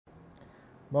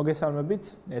მოგესალმებით,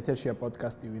 ეთერშია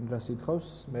პოდკასტი ვინდრას ითხოვს.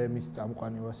 მე მის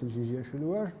წამყვანი ვასილ ჟიჟიაშვილი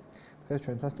ვარ. დღეს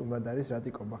ჩვენთან სტუმრად არის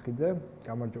რატი კობახიძე.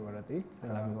 გამარჯობა რატი.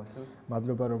 სალამი ვასილ.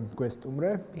 მადლობა რომ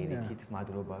გვესტუმრე. პირიქით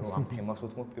მადლობა რომ ამ თემას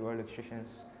უთმობ პირველ რიგში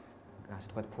შენს ასე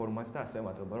თქვა ფორმატს და ასევე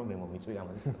მადლობა რომ მე მომიწვი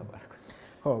ამაზე ლაპარაკო.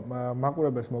 ხო,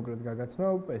 მაყურებელს მოკლედ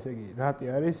გაგაცნობ, ესე იგი რატი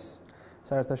არის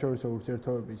საერთაშორისო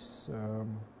ურთიერთობების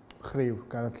ხრივ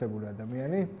განათლებული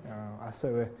ადამიანი,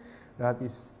 ასევე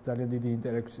რატის ძალიან დიდი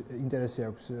ინტერესი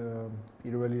აქვს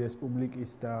პირველი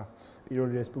რესპუბლიკის და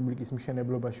პირველი რესპუბლიკის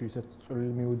მშენებლობაში, ვისაც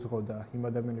წვლილი მიუძღო და იმ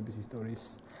ადამიანების ისტორიის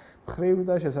ხრივ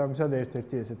და შესაბამისად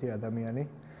ერთ-ერთი ესეთი ადამიანი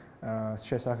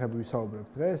შესახებ ვისაუბრებ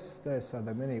დღეს და ეს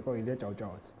ადამიანი იყო ილია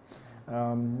ჭავჭავაძე.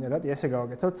 რატი ესე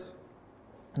გავაკეთოთ?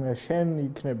 შენ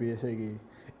იქნები ესე იგი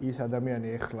ის ადამიანი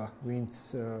ახლა, ვინც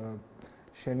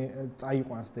შენი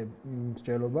წაიყვანს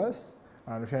მსჯელობას.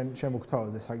 ანუ შენ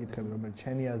მოგთავაზე საკითხები, რომელიც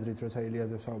შენი აზრით, როცა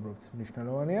ილიაზე ვსაუბრობთ,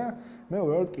 მნიშვნელოვანია. მე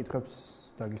უბრალოდ კითხვებს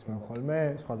დაგისმენ ხოლმე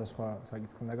სხვადასხვა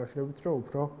საკითხთან დაკავშირებით, რომ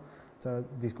უფრო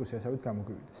დისკუსიასავით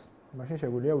გამოგვივიდეს. მაშინ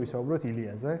შეგვიძლია ვისაუბროთ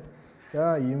ილიაზე და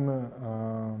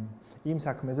იმ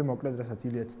საქმეზე მოკლედ, რასაც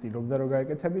ილია ცდილობდა რომ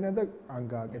გააკეთებინა და ან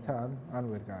გააკეთა, ან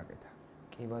ვერ გააკეთა.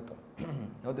 კი ბატონო.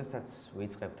 როდესაც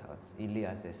ვიწყებთ რაღაც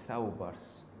ილიაზე საუბარს,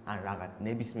 ან რაღაც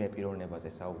ნებისმიერ პიროვნებაზე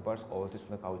საუბარს, ყოველთვის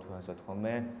უნდა გავითვალისწინოთ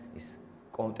ხოლმე ის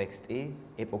კონტექსტი,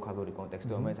 ეპოქალური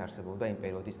კონტექსტი, რომელიც არსებობდა იმ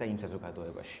პერიოდის და იმ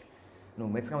საზოგადოებაში.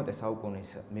 მე-19 საუკუნის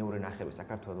მეორე ნახევრის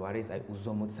საქართველო არის აი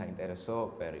უზომოდ საინტერესო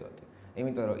პერიოდი.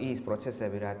 იმიტომ რომ ის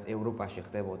პროცესები, რაც ევროპაში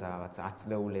ხდებოდა რაღაც 10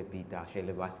 წლეულები და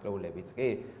შეიძლება 100 წლეულებიც კი,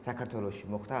 საქართველოში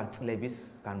მოხდა წლების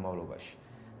განმავლობაში.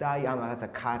 და აი ამ რაღაცა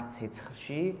ქარ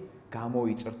ცეცხლში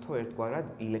გამოიწრთო ერთგვარად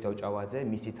ილია ჭავჭავაძე,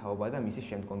 მისი თაობა და მისი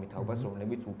შემდგომი თაობაც,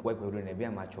 რომლებიც უკვე გვევლენებია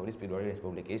მათ შორის პირველი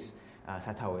რესპუბლიკის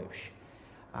სათავეებში.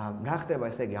 რა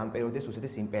ხდება ესე იგი ამ პერიოდის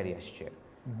რუსეთის იმპერიას ჯერ?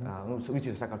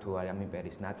 ვიცით რომ საქართველო არის ამ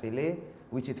იმპერიის ნაწილი,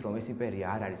 ვიცით რომ ეს იმპერია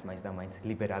არ არის მაინც და მაინც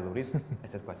ლიბერალური,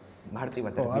 ესე ვთქვათ,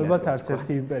 მარტივად არის. ალბათ არც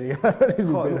ერთი იმპერია არის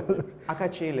ლიბერალური.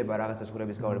 აქაც შეიძლება რაღაცა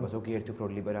ზღვრების გავრება, ზოგიერთი უფრო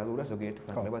ლიბერალურია, ზოგიერთი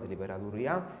უფრო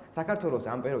ლიბერალურია. საქართველოს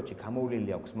ამ პერიოდში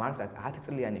გამოვლილი აქვს მართლაც 10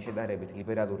 წლიანი შედარებით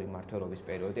ლიბერალური მმართველობის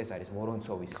პერიოდი, ეს არის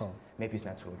ვორონცოვის მეფის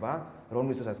ნაცვლობა,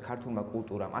 რომლისთვისაც ქართულმა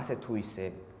კულტურამ ასე თუ ისე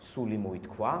სული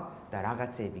მოითქვა და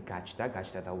რაღაცეები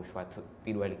გაჩნდა დაუშვათ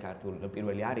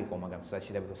პირველი არ იყო, მაგრამ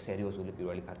შეიძლება სერიოზული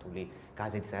პირველი ქართული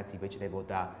გაზეთი, სადაც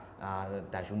იბეჭდებოდა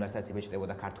და ჟურნალსაც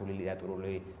იბეჭდებოდა ქართული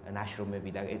ლიტერატურული ნაშრომები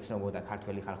და ეცნობოდა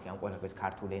ქართველი ხალხი ამ ყველაფერს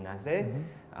ქართულ ენაზე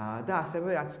და ასევე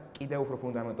რაც კიდევ უფრო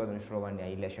ფუნდამენტურად მნიშვნელოვანია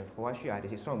ილიას შემთხვევაში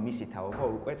არის ის, რომ მისი თაობა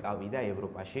უკვე წავიდა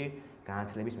ევროპაში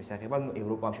განათლების მისაღებად,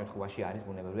 ევროპა ამ შემთხვევაში არის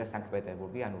ბუნებრივია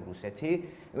სანქტ-პეტერბურგი, ანუ რუსეთი.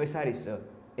 ეს არის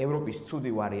ევროპის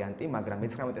ცუდი ვარიანტი, მაგრამ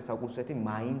მე-19 საუკუნის რუსეთი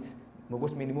მაინც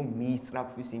როგორც მინიმუმ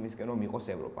მიისწრაფვის იმისკენ რომ იყოს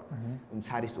ევროპა.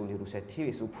 ცარისტული რუსეთი,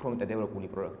 ეს უფრო მეტად ევროპული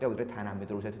პროექტია, ვიდრე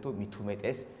თანამედროვე რუსეთი თუ მით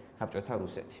უმეტეს საბჭოთა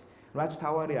რუსეთი. რაც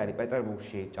თავარი არის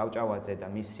პეტერბურგში ჭავჭავაძე და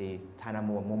მისი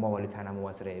მომავალი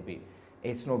თანამოაზრეები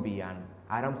ეცნობიან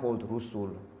არა მხოლოდ რუსულ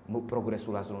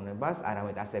პროგრესულ აზროვნებას,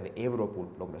 არამედ ასევე ევროპულ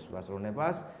პროგრესულ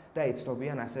აზროვნებას და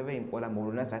ეცნობიან ასევე იმ ყველა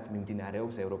მოვლენას, რაც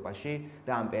მიმდინარეობს ევროპაში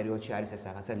და ამ პერიოდში არის ეს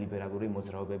რაღაცა ლიბერალური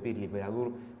მოძრაობები, ლიბერალურ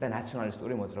და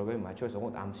ნაციონალისტური მოძრაობები, მათ შორის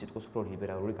ოღონდ ამ სიტყვის უფრო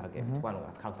ლიბერალური გაგებით. ანუ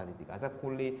რაღაც ხალხთა დიდი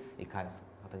გაზაფხული, იქ არის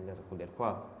ხალხთა დიდი გაზაფხული ერქვა,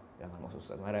 რაღაც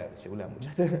მოსუსტად, მაგრამ შეგვიძლია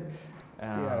ამოჭრათ.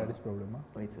 კი, არ არის პრობლემა.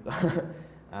 მოიცოდა.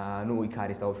 იქ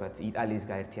არის დაუშვათ იტალიის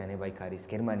გაერთიანება, იქ არის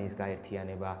გერმანიის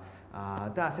გაერთიანება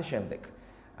და ასე შემდეგ.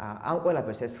 ამ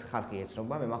ყველაფერს ეს ხალხი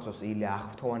ეცნობა, მე მახსოვს ილია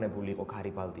აღფრთოვანებული იყო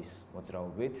გარიბალდის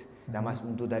მოძრაობით და მას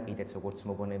უნდა კიდეც როგორც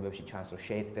მოგონებებში ჩანს, რომ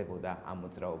შეეცდებოდა ამ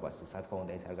მოძრაობას, თუ სათქო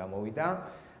უნდა ეს არ გამოვიდა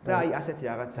და აი ასეთი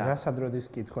რაღაცა. რა სადროდის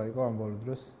კითხვა იყო ამ ბოლო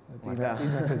დროს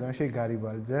წინა სეზონში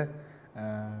გარიბალდზე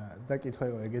და კითხვა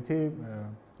იყო ეგეთი,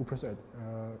 უბრალოდ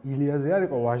ილიაზე არ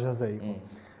იყო, ვაჟაზე იყო.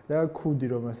 და ქუდი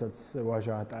რომელსაც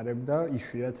ვაჟა ატარებდა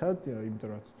იშვიათად, იმიტომ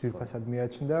რომ ძვირფასად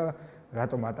მიაჩნდა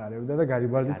რატომ ატარებდა და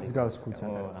გარიბალდიც მსგავს ქუდს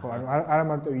ატარებდა. ხო, ანუ არა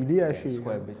მარტო ილიაში,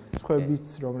 სხვებიც,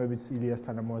 რომლებიც ილიას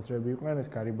თანამოაზრეები იყვნენ, ეს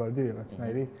გარიბალდი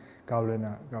რაღაცნაირი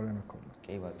გავლენა ჰქონდა.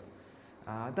 კი ბატონო.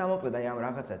 და მოკლედ აი ამ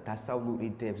რაღაცა დასავლური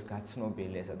იდეებს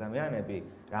გაცნობილი ეს ადამიანები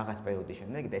რაღაც პერიოდის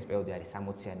შემდეგ და ეს პერიოდი არის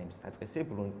 60-იანების დაწყისი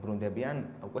ბრუნდებიან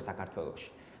უკვე საქართველოში.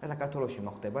 და საქართველოში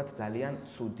მოხდებათ ძალიან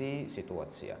ცუდი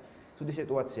სიტუაცია. ცუდი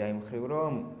სიტუაცია იმ მხრივ,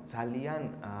 რომ ძალიან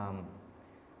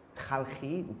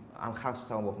ხალხი, ამ ხალხს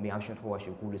ვსაუბრობ მე ამ შემთხვევაში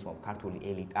გულისხმობ ქართული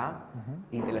ელიტა,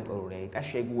 ინტელექტუალური ელიტა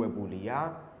შეგუებულია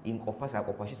იმ ყოფას, რა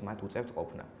ყოფაშიც მათ უწევთ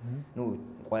ყოფნა.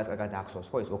 ყველას კარგად ახსოვს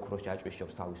ხო ეს ოქროს ჯაჭვის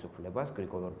შობს თავისუფლებას,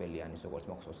 გრიგოლ ორბელიანის როგორც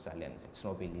მოხსოვს ძალიან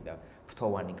ცნობილი და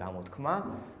ფრთოვანი გამოთქმა,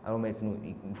 რომელიც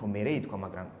უფრო მერე ითქვა,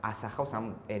 მაგრამ ასახავს ამ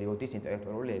პერიოდის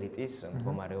ინტელექტუალური ელიტის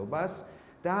მდგომარეობას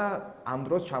და ამ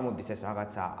დროს ჩამოდის ეს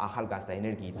რაღაცა ახალგაზრდა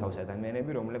ენერგიით სავსე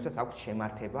ადამიანები, რომლებსაც აქვს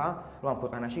შემართება, რომ ამ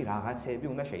ქვეყანაში რაღაცეები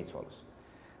უნდა შეიცვალოს.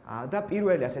 და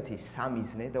პირველი ასეთი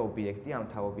სამიზნე და ობიექტი ამ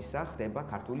თაობისა ხდება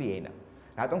ქართული ენა.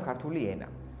 რატომ ქართული ენა?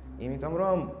 იმიტომ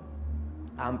რომ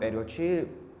ამ პერიოდში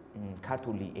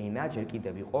ქართული ენა ჯერ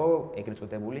კიდევ იყო ეგრეთ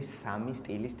წოდებული სამი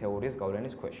სტილის თეორიის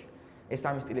გავლენის ქვეშ. ეს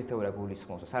სამი სტილის თეორია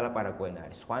გულისხმობს, სალაპარაკო ენა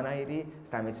არის სხვანაირი,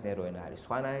 სამეცნიერო ენა არის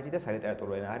სხვანაირი და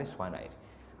სალიტერატურო ენა არის სხვანაირი.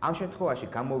 ამ შემთხვევაში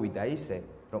გამოვიდა ისე,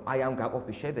 რომ აი ამ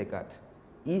გაყოფის შედეგად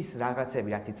ის რაღაცები,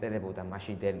 რაც იწერებოდა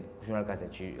მაშინდელ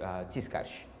ჟურნალ-გაზეთში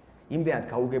ცისკარში, იმდენად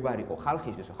გაუგებარი იყო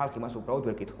ხალხისთვის, რომ ხალხი მას უბრალოდ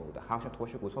ვერ კითხულობდა. ხალხ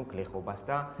შემთხვევაში გულისხმობს გლეხობას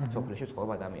და სოფლებში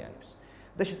ცხოვრობ ადამიანებს.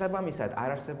 და შესაბამისად არ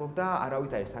არსებობდა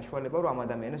არავითარი საშუალება, რომ ამ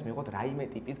ადამიანებს მიიღოთ რაიმე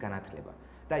ტიპის განათლება.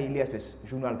 და ილიასთვის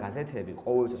ჟურნალ-გაზეთები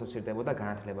ყოველთვის ასოცირდებოდა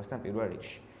განათლებასთან პირველ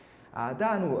რიგში. და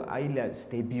ილიას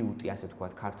დებიუტი, ასე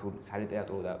ვთქვათ, ქართულ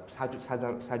სალიტერატურო და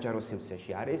საჯარო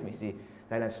სივრცეში არის მისი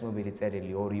ძალიან ცნობილი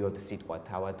წერილი ორიოდ სიტყვა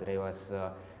თავად რევას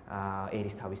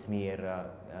ერისთავის მიერ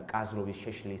კაზროვის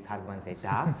შეშლის თარგმანზე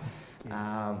და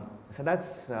სადაც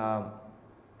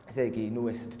ესე იგი,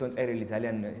 ეს თვითონ წერილი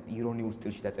ძალიან ირონიულ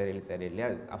სტილში დაწერილი წერილია,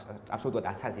 აბსოლუტურად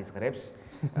ასაზიზღრებს,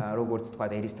 როგორც თქვა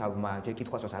ერისთავმა, ჯერ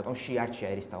კითხვას რომ რატომ შეარჩია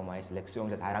ერისთავმა ეს ლექსი,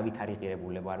 რომელსაც არავითარი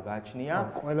ღირებულება არ გააჩნია.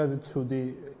 ყველაზე ცუდი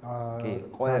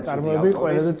წარმოები,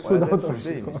 ყველაზე ცუდი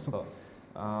ავტორი.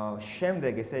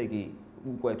 შემდეგ ესე იგი,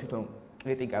 უკვე თვითონ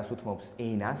კრიტიკას უთმობს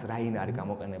ენას, რა ენა არის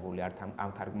გამოყენებული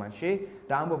ამ თარგმანში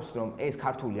და ამბობს, რომ ეს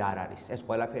ქართული არ არის, ეს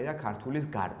ყველაფერია ქართულის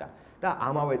გარდა. და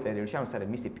ამავე წერილში, ამასთან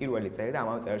მისი პირველი წერილი და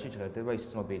ამავე წერილში ჟღერდება ის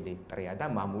ცნობილი ტრია და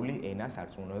მამული ენას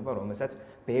არწმუნოება, რომელსაც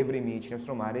ბევრი მიიჩნევს,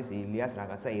 რომ არის ილიას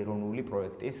რაღაცა ეროვნული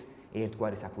პროექტის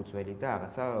ერთგვარი საფუძველი და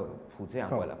რაღაცა ფუძე ამ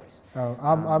ყველაფრის.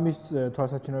 ამის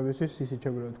თვალსაჩინოებისთვის ისიც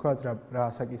შეგვიძლია ვთქვათ, რა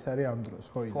ასაკის არის ამ დროს,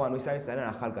 ხო? ხო, ის არის ძალიან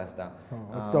ახალგაზრდა.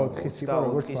 24-ის იყო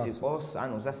როგორც ის იყოს, ან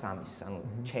 23-ის,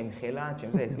 ჩემი ხელა,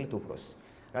 ჩემზე ერთგლით უფროს.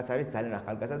 რაც არის ძალიან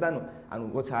ახალგაზრდა და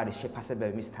როცა არის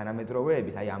შეფასებები მის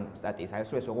თანამედროვეების, აი ამ სტატიის, აი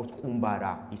ეს როგორც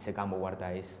ყუმბარა ისე გამოვარდა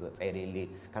ეს წერილი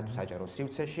ქართულ საჯარო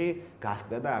სივრცეში,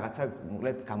 გასკდა და რაღაცა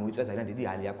მოკლედ გამოიწვია ძალიან დიდი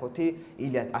ალიაქოთი.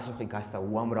 ილია პასუხი გასცა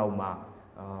უამრავმა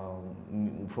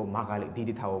უფრო მაღალი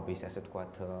დიდი თაობის, ასე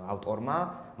ვთქვათ, ავტორმა,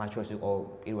 მათ შორის იყო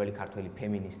პირველი ქართველი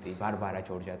ფემინისტი ბარბარა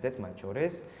ჯორჯაძეც მათ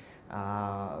შორის.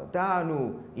 და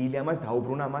ილია მას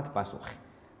დაუბრუნა მათ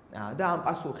პასუხი. და ამ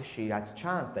პასუხში რაც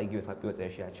ჩანს და იგივე თქვა პირველ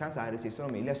წერილში რაც ჩანს არის ის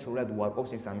რომ ილია სრულად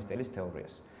უარყოფს იმ სამი სტილის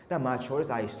თეორიას და მათ შორის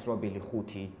აი სრობილი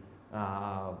ხუთი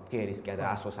გერისკია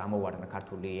და 100-ს ამოვარდნა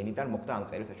ქართული ენიდან მოხდა ამ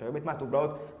წერილის საშუალებით მათ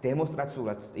უბრალოდ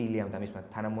დემონსტრაციულად ილიამ და მისმა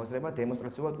თანამოაზრებმა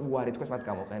დემონსტრაციულად უარი თქვეს მათ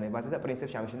გამოყენებაზე და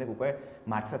პრინციპში ამის შემდეგ უკვე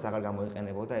მართლაც აღარ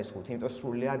გამოიყენებოდა ეს ხუთი იმიტომ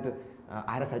სრულად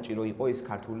არასაჭირო იყო ის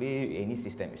ქართული ენის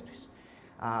სისტემისთვის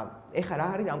ეხლა რა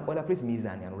არის ამ ყველაფრის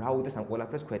მიზანი, ანუ რა უდეს ამ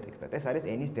ყველაფრის ქვეტექსტად? ეს არის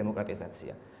ენის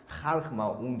დემოკრატიზაცია. ხალხმა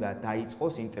უნდა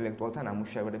დაიწყოს ინტელექტუალთა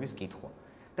ნამუშევრების კითხვა.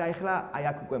 და ეხლა აი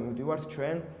აქ უკვე მივდივართ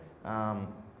ჩვენ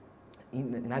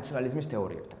ნაციონალიზმის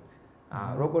თეორიებთან.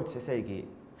 როგორც ესე იგი,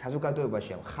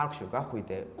 საზოგადოებაში ამ ხალხში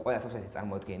გახვიდე ყველას ახსენე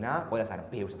წარმოადგენა, ყველას არა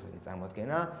ბევრს ახსენე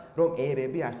წარმოადგენა, რომ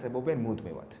ერები არსებობენ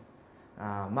მუდმივად.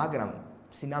 მაგრამ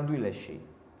სინამდვილეში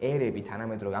ერები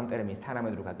თანამედროვე ამ ტერმინის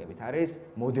თანამედროვე გაგებით არის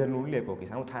მოდერნული ეპოქის,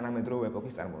 ანუ თანამედროვე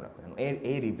ეპოქის წარმომადგენელი. ანუ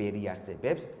ერი ვერ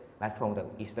იარსებებს, რაც თქმა უნდა,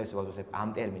 ისევ ვაზუსებ ამ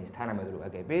ტერმინის თანამედროვე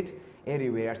გაგებით, ერი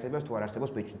ვერ არსებობს თუ არ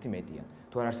არსებობს ბეჭდვითი მედია,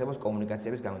 თუ არ არსებობს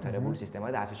კომუნიკაციების განვითარებული სისტემა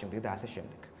და ასე შემდეგ და ასე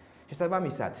შემდეგ.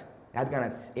 შესაბამისად,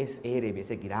 რადგანაც ეს ერები,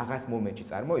 ესე იგი, რაღაც მომენტში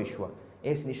წარმოიშვა,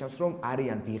 ეს ნიშნავს, რომ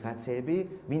არიან ვიღაცები,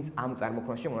 ვინც ამ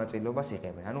წარმოქმნაში მონაწილეობას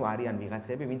იღებენ. ანუ არიან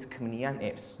ვიღაცები, ვინც ქმნიან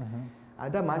ერს.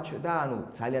 და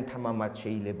ძალიან თამამად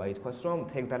შეიძლება ითქვას, რომ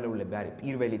თეგდალეულები არის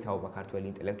პირველი თაობა ქართველი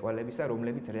ინტელექტუალებისა,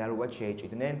 რომლებიც რეალურად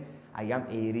შეეჭიდნენ აი ამ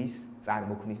ერის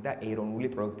წარმოქმნის და ეროვნული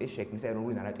პროექტის შექმნის,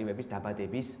 ეროვნული ნარატივების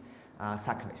დაბადების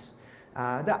საქმეს.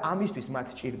 და ამისთვის მათ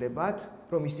ჭირდებათ,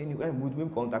 რომ ისინი იყვნენ მუდმივ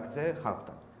კონტაქტზე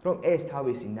ხალხთან. რომ ეს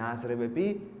თავისი ნაზრებები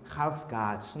ხალხს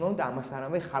გააცნონ და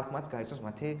ამასთანავე ხალხმაც გაიცნოს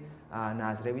მათი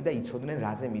ნაზრები და იცოდნენ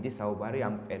რაზე მიდის საუბარი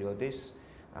ამ პერიოდის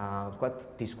ვთქვათ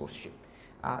დისკურსში.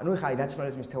 ეხლა აი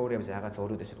ნაციონალიზმის თეორიებზე რაღაცა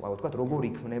ორი სიტყვა ვთქვათ, როგორ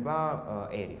იქმნება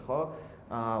ერი, ხო?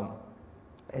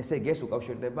 ესე იგი ეს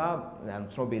უკავშირდება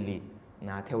ცნობილი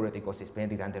თეორეტიკოსის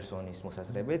ბენედიქტ ანდერსონის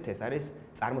მოსაზრებით, ეს არის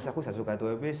წარმოსახვის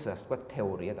საზოგადოების, ასე ვთქვათ,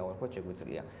 თეორია და ვთქვათ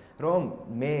შეგვიძლია, რომ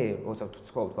მე როცა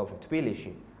ვთქვათ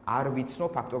თბილისში არ ვიცნო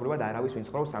ფაქტობრივად არავის ვინ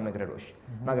ცხოვრობს სამეგრელოში,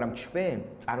 მაგრამ ჩვენ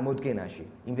წარმოდგენაში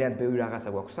იმდენად ბევრი რაღაცა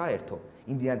გვაქვს საერთო,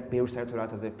 იმდენად ბევრ საერთო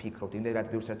რაღაცაზე ვფიქრობთ, იმდენად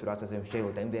ბევრ საერთო რაღაცაზე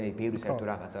ვშევოთ და იმდენად ბევრი საერთო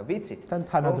რაღაცა ვიცით. თან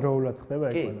თანადროულად ხდება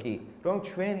ეს. კი, რომ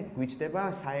ჩვენ გვიჩნდება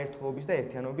საერთოობის და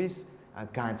ერთიანობის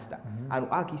განცდა. ანუ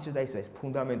აქ ისე და ისე ეს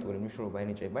ფუნდამენტური მნიშვნელობა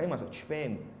ენიჭება იმას, რომ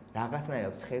ჩვენ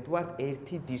რაღაცნაირად ვხედავთ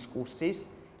ერთი დისკურსის,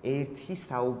 ერთი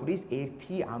საუბრის,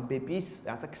 ერთი ამბების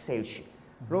ასე ქსელში.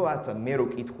 რომ მე რო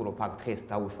კითხულობ აქ დღეს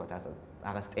დავუშვათ ასე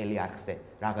რაღაც ტელეარხზე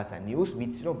რაღაცა ნიუს,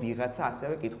 ვიცი რომ ვიღაცა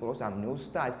ასევე კითხულობს ამ ნიუსს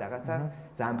და ეს რაღაცა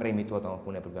ძალიან პრიმიტიულად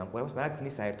ამხუნებრივი ამხურებს, მაგრამ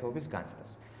ქმნის საერთოობის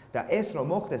განცდას. და ეს რომ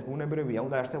მოხდეს, ბუნებრივია,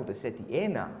 უნდა არსებობდეს ესეთი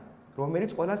ენა,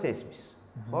 რომელიც ყველას ესმის,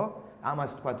 ხო?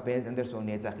 ამას თქვა ბენ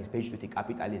ანდერსონი ეძახის ბეჭდვითი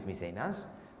კაპიტალიზმის ენას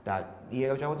და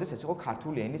ილია ჭავჭავაძეს ეს იყო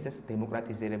ქართული ენის ეს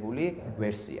დემოკრატიზირებული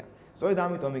ვერსია. სწორედ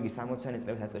ამიტომ იგი 60-იანი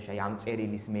წლების დაწყებაში აი ამ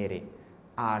წერილის მერე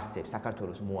აარსებს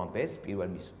საქართველოს მოამბეს, პირველ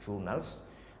მის ჟურნალს,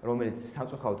 რომელიც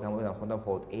სამწუხაროდ გამოდიოდა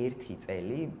მხოლოდ 1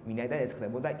 წელი, ვინაიდან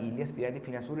ეცხდებოდა ილიას პირადი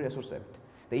ფინანსური რესურსებით.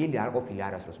 და ილია არ ყოფილი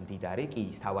არასდროს მდიდარი, კი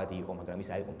ის თავადი იყო, მაგრამ ის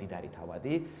არ იყო მდიდარი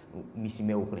თავადი, მისი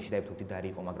მეუღლე შეიძლება მდიდარი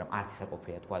იყო, მაგრამ არც ის არ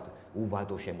ყოფილა თქვა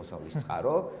უვადო შემოსავლის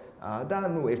წყარო და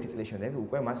ნუ 1 წლის შემდეგ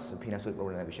უკვე მას ფინანსური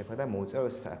პრობლემები შექმნა და მოუწეო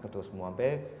საქართველოს მოამბე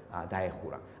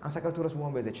დაეხურა. ამ საქართველოს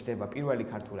მოამბეზე ჩდება პირველი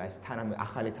ქართული ეს თანამედროვე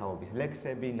ახალი თაობის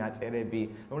ლექსები, ნაწერები,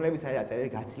 რომლებიც არის აწერილი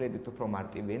გაცილებით უფრო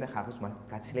მარტივი და ხალხის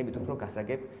გაცილებით უფრო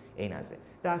გასაგებ ენაზე.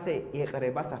 და ასე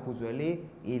ეყრება საფუძველი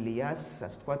ილიას,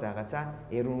 ასე თქვა, რაღაცა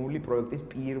ეროვნული პროექტის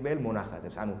პირველ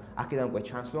მონახაზებს. ანუ აქედან უკვე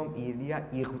ჩანს, რომ ილია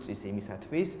იღვწის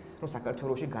იმისათვის, რომ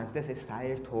საქართველოში განცდეს ეს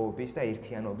საერთოობის და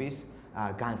ერთიანობის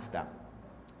განცდა.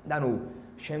 და ნუ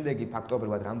შემდეგი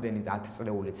ფაქტობრივად რამდენი 10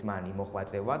 წლეულიც მან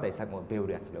მოხვაწევა და ეს საკმაოდ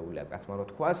ბევრი აწლეულია კაცმა რო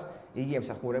თქვას, იგი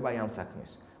ემსახურება ამ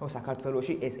საქმეს, რომ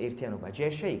საქართველოში ეს ერთიანობა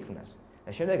ჯერ შეიქმნას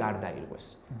და შემდეგ არ დაირღვეს.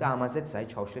 და ამაზეც აი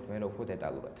ჩავშლით მე უფრო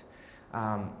დეტალურად.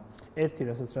 ერთი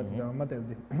რასაც რატი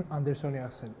დავამატებდი, ანდერსონი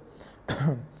ახსენე.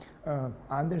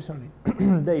 ანდერსონი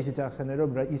და ისიც ახსენე,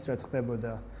 რომ ის რაც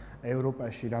ხდებოდა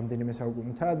ევროპაში რამდენიმე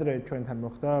საუკუნით ადრე, ჩვენთან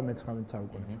მოხდა მე-19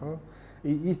 საუკუნეში, ხო?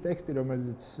 ის ტექსტი,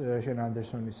 რომელიც შენ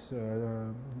ანდერსონის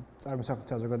წარმოსახვის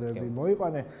საზოგადოებები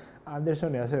მოიყვანე,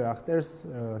 ანდერსონი ასევე აღწერს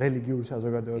რელიგიურ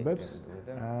საზოგადოებებს,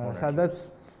 სადაც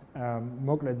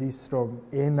მოკლედ ის რომ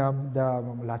ენამ და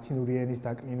ლათინური ენის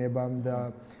დაკნინებამ და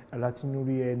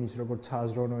ლათინური ენის როგორც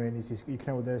საზრონო ენის ის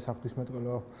იქნებოდა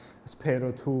საღვთისმეტყველო სფერო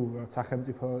თუ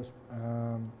სახელმწიფო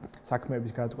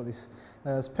საქმეების გაწყობის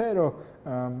სფერო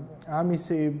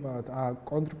ამისი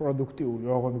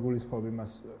კონტრპროდუქტიული ოღონდ გულისხმობ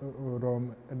იმას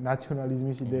რომ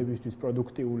ნაციონალიზმის იდეებისთვის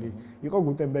პროდუქტიული იყო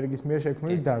გუტენბერგის მიერ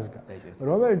შექმნილი დაზგა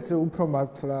რომელიც უფრო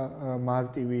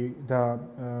მარტივი და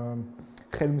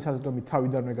ხელმისაწვდომი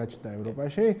თავიდანვე გაჩნდა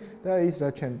ევროპაში და ის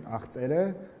რაც შენ აღწერე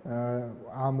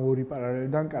ამ ორი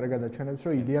პარალელიდან კარგად აჩვენებს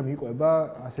რომ იდეა მიყვება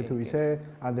ასე თუ ისე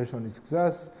ანდერსონის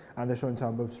გზას ანდერსონიც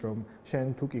ამბობს რომ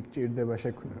შენ თუ კი გჭირდება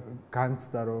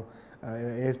განცდა რომ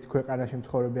ერთ ქვეყანაში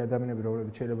მცხოვრები ადამიანები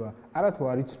რომლებიც შეიძლება არათუ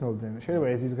არ იცნობდნენ შეიძლება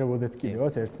ეზიზღებოდეთ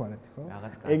კიდევაც ერთმანეთი ხო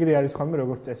ეგრე არის ხოლმე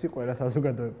როგორც წესი ყველა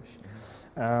საზოგადოებაში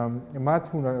მათ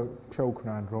უნდა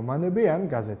შეუქმნან რომანები ან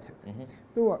გაზეთები.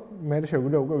 თუ მე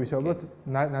შეგვიძლია უკვე ვისაუბროთ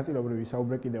ნაწილობრივ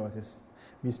ვისაუბრე კიდევაც ეს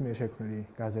მის მიერ შექმნილი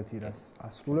გაზეთი რას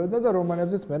ასრულებდა და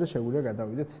რომანებზეც მე შეგვიძლია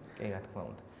გადავიდეთ. კი, რა თქმა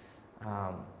უნდა.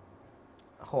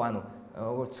 ხო,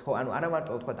 ანუ არა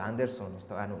მარტო თქვა ანდერსონის,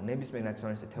 ანუ ნებისმიერ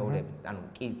ნაციონალისტ თეორიები, ანუ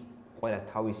კი ყველას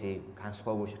თავისი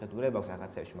განსხვავებული შეხედულება აქვს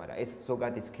რაღაცებში, მაგრამ ეს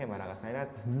ზოგადი სქემა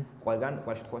რაღაცნაირად ყველგან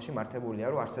შემთხვევაში მართებულია,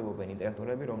 რომ არსებობენ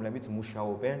ინტელექტუალები, რომლებიც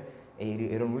მუშაობენ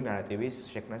ეროვნული ნარატივის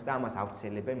შექმნას და ამას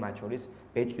ავრცელებენ მათ შორის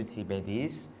ბეჭდვითი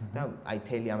მედიის და აი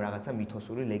თელი ამ რაღაცა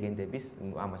მითოსური ლეგენდების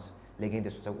ამას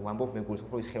ლეგენდებს ვამბობ მე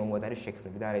გულისხმობ ის ხელოვნურად არის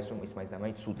შექმნილი და არა ის რომ ის მაინც და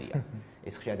მაინც ცუდია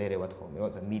ეს ხშირად ერევათ ხოლმე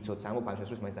როცა მითოც ამბობ ამ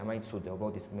შესაძლოა მაინც და მაინც ცუდია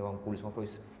უბრალოდ ის მე გულისხმობ რომ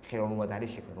ის ხელოვნურად არის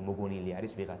შექმნილი რომ მოგონილი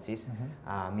არის ვიღაცის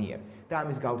მიერ და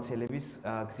ამის გავრცელების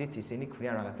გზით ისინი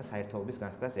ქმნიან რაღაცა საერთოობის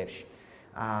განცდას ერში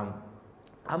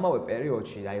ამავე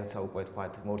პერიოდში დაიოცა უკვე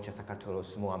თქვათ მორჩა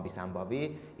საქართველოს მოამბის ამბავი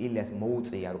ილიას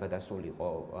მოუწია რომ გადასულიყო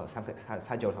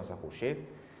საჯარო სამსახურში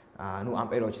ну ამ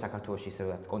პერიოდში საქართველოში ისე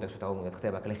კონტექსტში დაუმონდათ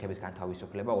ხდება გლეხების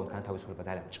განთავისუფლება, ოღონდ განთავისუფლება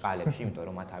ძალიან ჭყალებში, იმიტომ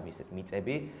რომ მათ არის ეს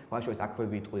მიწები. ვაშოვის აქვე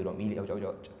ვიტყვი რომ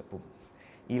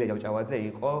ილია ჭავჭავაძე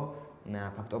იყო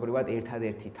ფაქტობრივად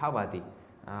ერთადერთი თავადი,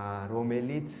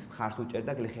 რომელიც მხარს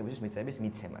უჭერდა გლეხების მიწების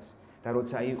მიცემას. და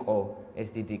როცა იყო ეს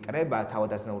დიდი კრება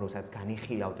თავადაზნაურობსაც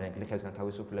განიხილავდნენ გლეხების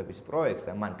განთავისუფლების პროექტს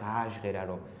და მან გააჟღერა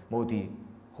რომ მოდი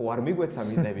ხო არ მიგვეცა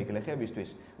მიზნები გლეხებისთვის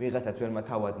ვიღაცა ძველმა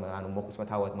თავადმა ანუ მოხუცმა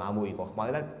თავადმა ამოიღო ხმა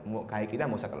და გაიკიდა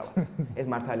მოსაკლავად ეს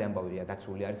მართალი ამბავია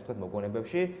დაცული არის თქვა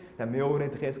მოგონებებში და მეორე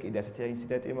დღეს კიდე ასეთი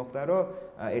ინციდენტი მოხდა რომ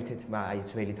ერთ-ერთმა აი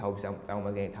ძველი თავის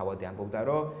წარმომადგენელი თავადი ამბობდა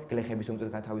რომ გლეხების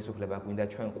უმწეს განთავისუფლება გვინდა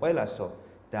ჩვენ ყველასო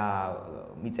და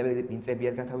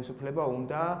მიწებიათ განთავისუფლება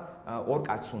უნდა ორ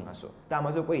კაცს უნასო და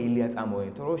ამაზე უკვე ილია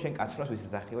წამოენთო რომ შენ კაცს უნდა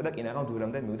ვისძახიო და კინაღამ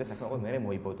დულამდე მივიდა საქმე მე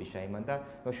მოიბოდიშა იმან და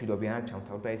მშვიდობიანად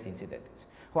ჩამთავრდა ეს ინციდენტიც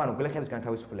ხო, ანუ გლეხების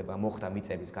განთავისუფლება მოხდა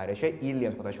მიწების გარეშე,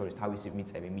 ილიამ შეხოთაშორის თავისი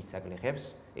მიწები მისცა გლეხებს.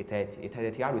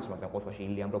 ერთადერთი არ ვიცი, მაგრამ ყოველში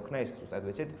ილიამ როქნა ეს ზუსტად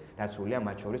ვიცით, დაცულია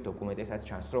მათ შორის დოკუმენტებსაც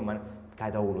ჩანს, რომ მან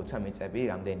გადაულოცა მიწები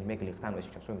რამდენიმე გლეხთან, ეს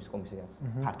ჩანს, რომ ის კომისიაც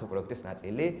ფართო პროექტის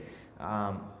ნაწილი.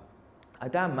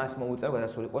 და მას მოუწევ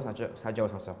გადასულიყო საჯარო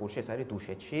სამსახურში, ეს არის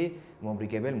დუშეთში,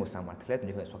 მომრიგებელ მოსამართლედ,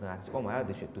 მithles სხვაგანაც იყო, მაგრამ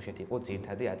დუშეთი იყო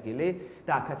ძირითადი ადგილი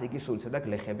და აქაც იგი სულიცებდა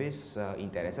გლეხების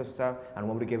ინტერესებს, თუმცა ანუ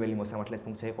მომრიგებელი მოსამართლეს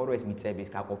ფუნქცია იყო, რომ ეს მიწების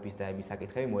გაყოფის და იმის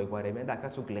საკითხები მოეგვარებინა და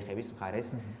აქაც გლეხების მხარეს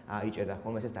იჭერდა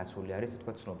ხოლმე, ეს დაცული არის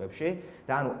თქო ცნობებში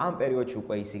და ანუ ამ პერიოდში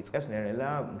უკვე ის იწყებს ნელ-ნელა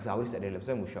გზავრის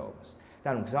წერილებზე მუშაობას. და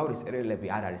ანუ გზავრის წერილები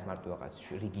არ არის მარტო რაღაც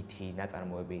რიგითი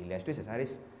ნაწარმოები ილიასთვის, ეს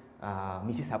არის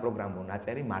მისი საპროგრამო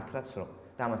ნაწერი მართლაც რომ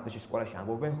და ამას ფეში სკოლაში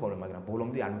ამბობენ ხოლმე, მაგრამ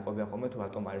ბოლომდე არ მიყვებიან ხოლმე თუ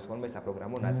რატომ არის ხოლმე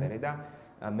საპროგრამო ნაწერი და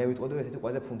მე ვიტყოდი ერთ-ერთი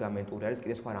ყველაზე ფუნდამენტური არის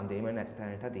კიდე სხვა რამდენიმე ნაწერთან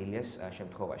ერთად ილიას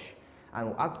შემთხვევაში. ანუ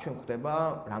აქ ჩვენ ხვდება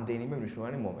რამდენიმე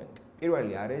მნიშვნელოვანი მომენტი.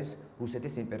 პირველი არის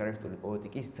რუსეთის იმპერიალისტური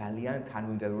პოლიტიკის ძალიან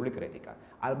თანმიმდევრული კრიტიკა.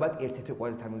 ალბათ ერთ-ერთი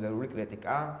ყველაზე თანმიმდევრული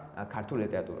კრიტიკა ქართულ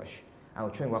ლიტერატურაში. ანუ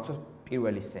ჩვენ გვახსოვს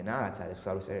პირველი სცენა, რაც არის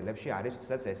გზავრის წერილებში, არის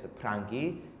თუნდაც ეს ფრანგი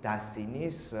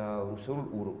დასცინის რუსულ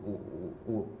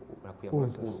რა ქვია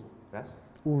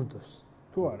ურდოს.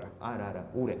 თუ არა? არა,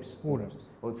 ურემს.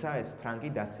 როცა ეს ფრანგი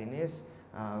დასცინის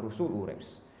რუსულ ურემს.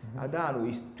 და ანუ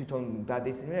ის თვითონ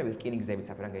დადესტინირებს რკინიგზებით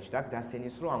საფრანგეთში და აქ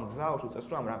დასცინის რომ ამ გზაურს უწევს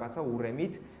რომ ამ რაღაცა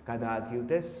ურემით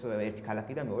გადაადგილდეს ერთი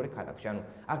ქალაქი და მეორე ქალაქში. ანუ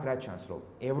აქ რა ჩანს რომ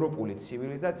ევროპული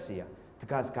ცივილიზაცია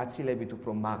დგას გაცილებით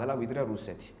უფრო მაღლა ვიდრე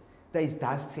რუსეთი. და ის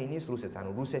დასცინის რუსეთს,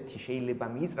 ანუ რუსეთი შეიძლება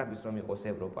მიიწრაფის რომ იყოს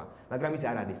ევროპა, მაგრამ ის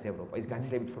არ არის ევროპა, ის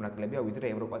გაცილებით უფრო ნაკლებია ვიდრე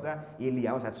ევროპა და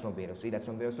ილიას აცნობიერებს,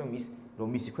 რომ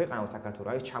მისი ქვეყანა საქართველო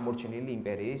არის ჩამორჩენილი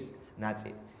იმპერიის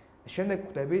ნაწილი. შემდეგ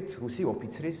ხვდებით რუსი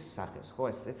ოფიცრის სახელს, ხო,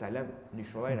 ესეც ძალიან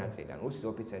მნიშვნელოვანი ნაწილია. რუსი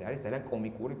ოფიცერი არის ძალიან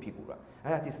კომიკური ფიგურა.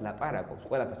 რაც ის ლაპარაკობს,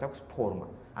 ყველაფერს აქვს ფორმა.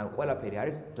 ანუ ყველაფერი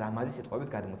არის ლამაზი სიტყვებით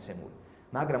გადმოცემული.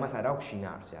 მაგრამ მას არ აქვს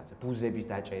შინაარსი, რაც ბუზების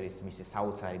დაჭერის მისი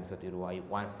საოცარი მეთოდი როა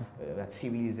იყო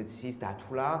ცივილიზაციის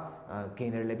დათვლა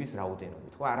გენერლების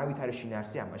რაოდენობით, ხო? არავით არის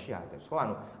შინაარსი ამაში არ დევს, ხო?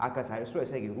 ანუ აქაც არის რომ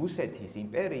ესე იგი რუსეთის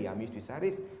იმპერია მისთვის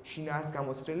არის შინაარს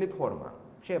გამოცდილი ფორმა.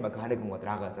 შეიძლება გარეგნულად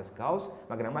რაღაცას გავს,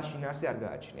 მაგრამ მას შინაარსი არ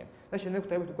გააჩნია. და შემდეგ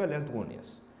ხვდებით უკვე ლელ დღუნიას,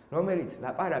 რომელიც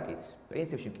ლაპარაკიც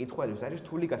პრინციპში მკითხველის არის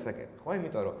რთული გასაკეთებელი, ხო?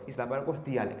 იმიტომ რომ ის ლაპარაკობს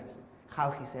დიალექტზე,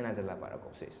 ხალხის ენაზე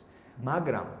ლაპარაკობს ის.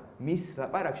 მაგრამ მის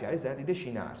ლაპარაკში არის ძალიან დიდი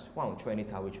შინაარსი. ხო, ანუ ჩვენი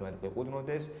თავი ჩვენ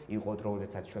გვეყუდნოდეს, იყო დრო,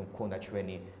 როდესაც ჩვენ გქონდა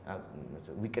ჩვენი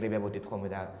ვიკრიბებოდით ხოლმე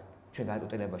და ჩვენ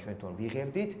გადაწყვეტილება ჩვენ თვითონ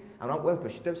ვიღებდით, ანუ ამ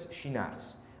ყველაფერში ჩნდება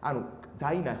შინაარსი. ანუ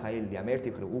დაინახა ილიამ ერთი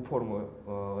მხრივ უფორმო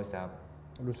ესა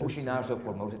უშინაარსო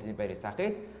ფორმა რუსეთის იმპერიის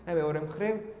სახით და მეორე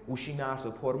მხრივ უშინაარსო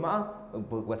ფორმა,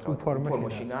 უფორმო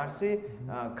შინაარსი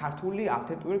ქართული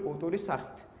ავთენტური კულტურის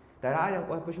სახით. და რა არის ამ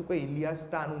ყველაფერში უკვე ილიას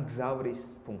და ანუ გზავრის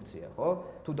ფუნქცია, ხო?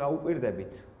 თუ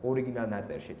დაუკვირდებით ორიგინალ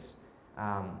ნაწერშიც,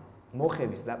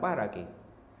 მოხების ლაპარაკი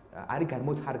არის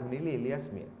გადმოთარგმნილი ილიას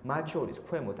მიერ. მათ შორის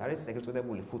ქვემოთ არის ეგრეთ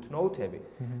წოდებული footnote-ები,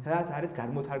 სადაც არის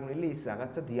გადმოთარგმნილი ის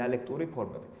რაღაცა დიალექტური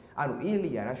ფორმები. ანუ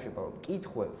ილია რა შეება რომ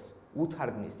მკითხველს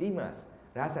უთარგმნის იმას,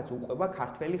 რასაც უყვება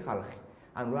ქართველი ხალხი.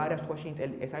 ანუ რა არის სხვაში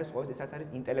ეს არის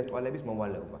ინტელექტუალების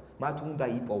მოვალეობა. მათ უნდა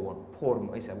იპოვონ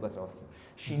ფორმა, ისე ვგაცრავთ,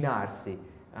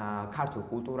 შინაარსი ქართულ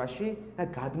კულტურაში და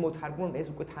გადმოთარგმნონ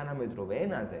ეს უკვე თანამედროვე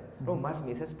ენაზე, რომ მას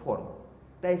მიეცეს ფორმა.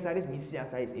 და ეს არის მისი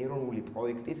ეს ეროვნული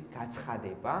პროექტის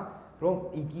გაცხადება, რომ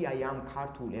იგი აი ამ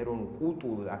ქართულ ეროვნულ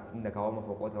კულტურულ და უნდა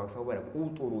გავამოხო ყოველდღიურ საუბარია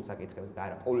კულტურულ საკითხებზე და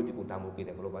არა პოლიტიკურ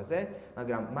დამოუკიდებლობაზე,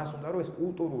 მაგრამ მას უნდა რომ ეს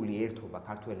კულტურული ერთობა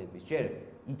ქართველების ჯერ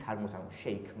ითარგმნოს, ანუ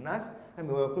შეიქმნას და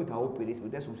მეორე მხრივ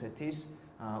დაუპირისპირდეს რუსეთის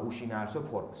უშინაარსო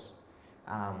ფორმას.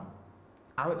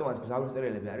 ამიტომაც გზავრის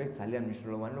წერილები არის ძალიან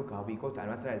მნიშვნელოვანი, რომ გავიგოთ,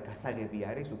 რაც არის გასაღები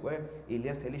არის უკვე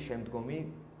ილიას თელი შემდგომი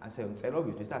ასევე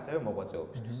მწერლობისთვის და ასევე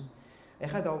მოღვაწეობისთვის.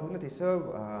 ეხლა დავუბრუნდეთ ისე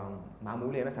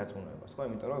მამული ენას არწმუნოებას, ხო?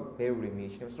 იმიტომ რომ ბევრი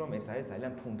მიიჩნევს, რომ ეს არის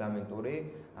ძალიან ფუნდამენტური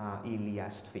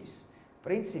ილიასთვის.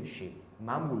 პრინციპში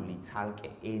მამული ცალკე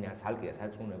ენა, ცალკე და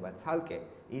სარწმუნოება ცალკე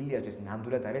ილიასთვის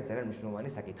ნამდვილად არის ძალიან მნიშვნელოვანი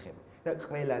საკითხები. და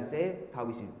ყველაზე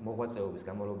თავისი მოღვაწეობის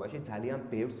განმავლობაში ძალიან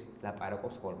ბევრს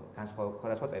ლაპარაკობს ხოლმე,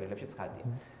 სხვადასხვა წერილებში ცხადია.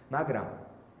 მაგრამ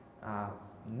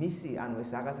მისი, ანუ ეს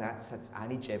რაღაც რასაც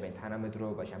ანიჭებენ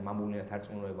თანამედროვეობაში ამ მამული ენის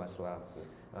სარწმუნოებას, რაც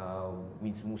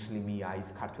ვინც მუსლიმია, ის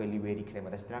ქართველი ვერ იქნება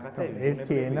და ეს რაღაცები.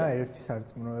 ერთი ენა, ერთი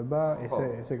სარწმუნოება,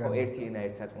 ესე განმავლობაში. ერთი ენა,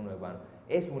 ერთი სარწმუნოება.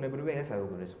 ეს ბუნებრივია ეს არ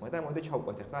უგულისხმობა და მოდით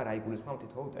ჩავყვეთ ახლა რა იგულისხმება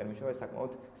თითოეულ ტერმინში, ეს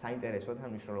საკმაოდ საინტერესო და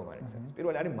მნიშვნელოვანი საკითხი.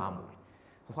 პირველი არის მამული.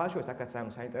 ხვალშუა საკაც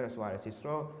საინტერესო არის ის,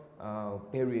 რომ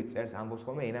ბევრი წერს ამბობს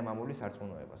ხოლმე ენა მამული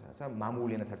სარწმუნოებას, ასე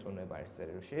მამული ენა სარწმუნოება არის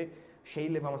წერილში.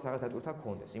 შეიძლება ამას რაღაც დატვირთვა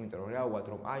გქონდეს, იმიტომ რომ რეალურად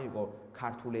რომ აიღო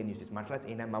ქართული ენისთვის მართლაც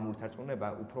ენა მამული სარწმუნოება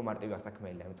უფრო მარტივი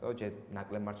გასაქმელია, იმიტომ რომ ჯერ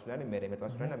ნაკლებ მარცვლიანი, მერე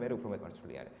მეტმარცვლიანი და მერე უფრო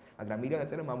მეტმარცვლიანი. მაგრამ მირა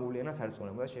დაწერა მამული ენა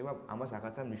სარწმუნოება და შეიძლება ამას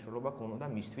რაღაცა მნიშვნელობა ქონოდა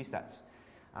მისთვისაც.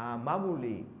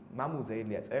 მამულზე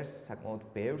ილია წერს საკმაოდ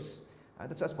ბევრს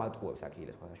და ცოტა გვატყუებს აქ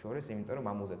ილიას ხოთა შორის, იმიტომ რომ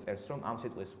მამულზე წერს რომ ამ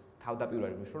სიტყვის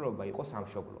თავდაპირველი მნიშვნელობა იყო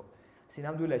სამშობლო.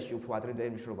 სინამდვილეში უფრო ადრინდელი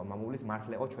მნიშვნელობა მამულის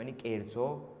მართლა იყო ჩვენი კერძო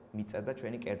მიწა და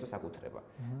ჩვენი კერძო საკუთრება.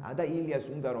 და ილიას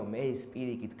უნდა რომ ეს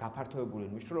პირიქით გაფართოებული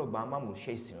მნიშვნელობა მამულს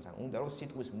შეისწინოს, ან უნდა რომ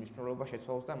სიტყვის მნიშვნელობა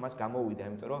შეცვალოს და მას გამოვიდა,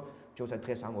 იმიტომ რომ ჩვენ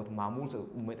დღეს ამბობთ მამულს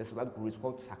უმეტესად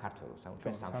გულისხმობთ საქართველოს, ანუ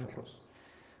ჩვენ სამშობლოს.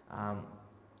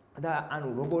 და ანუ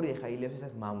როგორი ახლა ილიას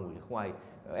ეს მამული, ხო აი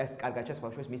ეს კარგად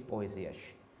შეცვალოს მის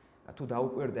პოეზიაში. თუ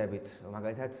დაუკვირდებით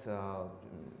მაგალითად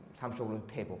სამშობლოს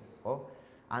თებო, ხო?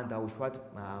 ან დაუშვათ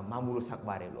მამულო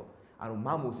საყვარელო. ანუ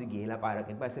მამულს იგი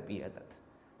ელაპარაკება ესე პირადად.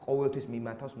 ყოველთვის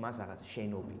მიმართავს მას რაღაცა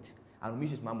შენობით. ანუ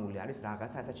მისთვის მამული არის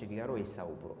რაღაცა, რასაც შეგიძლია რომ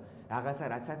ესაუბრო. რაღაცა,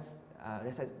 რასაც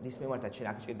ის მიმართად შენ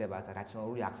აღჭირდება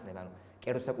რაციონალური ახსნება. ანუ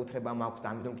კერძო საკუთრება მაქვს და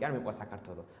ამიტომ კი არ მიყვარს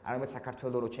საქართველო. არამედ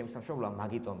საქართველო რო ჩემს სამშობლოა,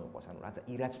 მაგიტომ მიყვარს. ანუ რაღაცა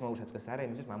ირაციონალური საწყისი არის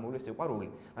მისთვის მამული სიყვარული,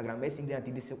 მაგრამ ეს იმდენად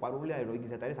დიდი სიყვარულია, რომ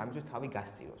იგივე არის ამისთვის თავი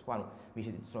გასწიროს. ხო, ანუ მისი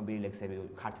ცნობილი ლექსები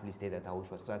ქართლის დედა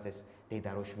დაუშვას, სადაც ეს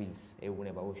დედა რო შვილს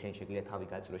ეუბნება, შენ შეგიძლია თავი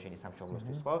გაწირო შენი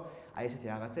სამშობლოსთვის, ხო? აი ესეთი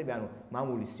რაღაცები, ანუ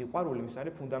მამულის სიყვარული ის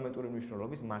არის ფუნდამენტური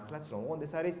მნიშვნელობის მართლაც რომ ოღონდ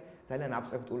ეს არის ძალიან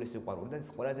აბსტრაქტული სიყვარული და ეს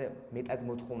ყველაზე მეტად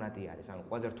მოთხოვნადი არის, ანუ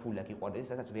ყველაზე რთული აქ იყვარდეს,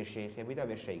 სადაც ვერ შეეხები და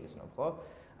ვერ შეიგრძნობ, ხო?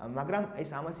 მაგრამ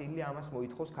ეს ამას ილია ამას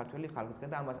მოითხოვს ქართველი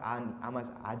ხალხისგან და ამას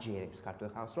აჯერებს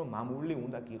ქართველ ხალხს რომ მამული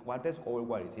უნდა გიყვარდეს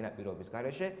ყოველგვარი წინაპირობის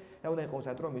გარეშე და უნდა იყოს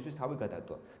მზად რომ მისთვის თავი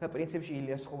გადადო. და პრინციპში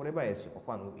ილიას ცხოვრება ეს იყო, ხო,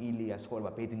 ანუ ილიას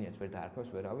ცხოვრება ბედნიერს ვერ დაარქვეს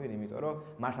ვერავინ, იმიტომ რომ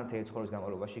მართლა მთელი ცხოვრების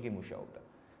განმავლობაში იგი მუშაობდა.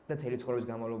 და მთელი ცხოვრების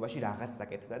განმავლობაში რაღაც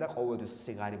საკეთდა და ყოველთვის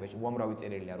სიგარებაში უამრავი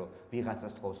წერილია რომ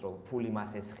ვიღაცას თხოვს რომ ფული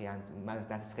მას ესხიან, მას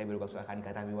დასესხები როგორც ახალი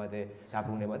გადამივადე,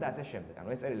 დაბრუნება და ასე შემდეგ. ანუ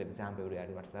ეს წერილები ძალიან ბევრი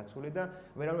არის მართლა დაცული და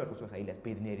ვერავინ არ თხოვს ახლა ილიას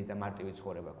ბედნიერი და მარტივი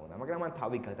ცხოვრება ჰქონდა, მაგრამ მან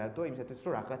თავი გადადო იმისათვის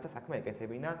რომ რაღაცა საქმე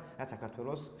ეკეთებინა, რაც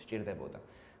საქართველოს სჭირდებოდა.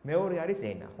 მეორე არის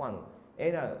ენა, ხო, ანუ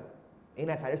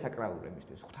ენაც არის საკრალური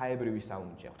მისთვის, ღვთაებრივი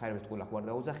საუნჯე, ღვთაებრივი თქულა ხო არ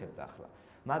დაუძახებდა ახლა.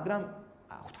 მაგრამ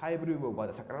ღვთაებრივობა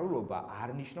და საკრალულობა არ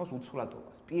ნიშნავს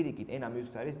უცვლადობას. პირიქით, ენა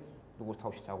მისთვის არის, როგორც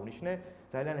თავშიც აღნიშნე,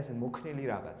 ძალიან ესე მოქნილი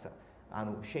რაღაცა.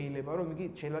 ანუ შეიძლება რომ იგი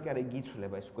შეიძლება კი არა იგი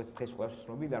იცვლება, ეს უკვე დღეს ყველას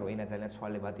ცნობილია, რომ ენა ძალიან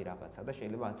ცვალებადი რაღაცა და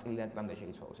შეიძლება წლიდან წლამდე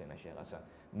შეიცვალოს ენაში რაღაცა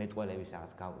მეტყველების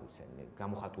რაღაც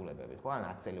გამოხატულებები, ხო, ან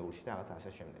 10 წელიწადში და რაღაცა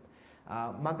ასე შემდეგ.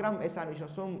 მაგრამ ეს არ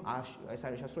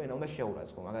ნიშნავს, რომ ენა უნდა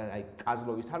შეურაცხო, მაგალითად, აი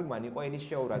კაზლოვის თარგმანი იყო ენის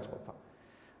შეურაცხყოფა.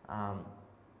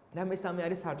 და მესამე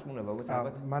არის სარწმუნოება, როგორც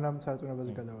ალბათ. მანამ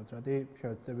სარწმუნოებაზე გადავართ, რატი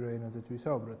შევეცდები რომ ენაზეც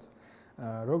ვისაუბროთ.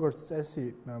 როგორც წესი,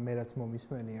 მე რაც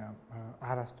მომისმენია,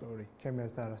 არასწორი, ჩემი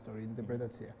აზრით არასწორი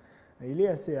ინტერპრეტაცია.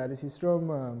 ილიასი არის ის, რომ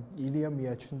ილია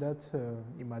მიაჩნდათ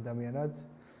იმ ადამიანად,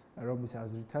 რომლის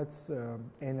აზრითაც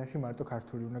ენაში მარტო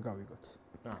ქართული უნდა გავიგოთ.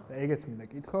 ეგეც მინდა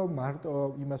კითხო, მარტო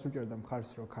იმას უჭერდა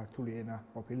მხარს, რომ ქართული ენა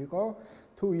ყოფილიყო,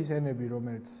 თუ ის ენები,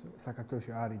 რომელიც საქართველოში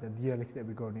არის და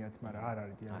დიალექტები გონიათ, მაგრამ არ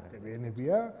არის დიალექტები,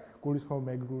 ენებია, გულისხმობ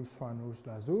მეგრულს, სვანურს,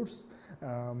 ლაზურს,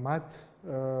 მათ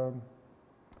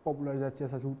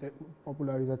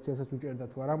პოპულარიზაციასაც უჭერდა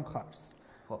თუ არა მხარს.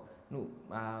 ხო, ну,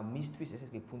 მისთვის ესეც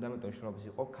კი ფუნდამენტური მნიშვნელობის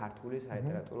იყო ქართული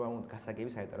სალიტერატურო, ანუ გასაგები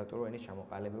სალიტერატურო ენის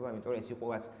ჩამოყალიბება, იმიტომ რომ ეს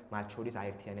იყვაც მათ შორის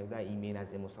აერთიანებდა იმ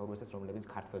ენაზე მოსაუბრესაც, რომლებიც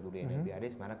ქართველური ენები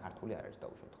არის, მაგრამ ქართული არ არის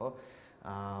დაუშვათ, ხო?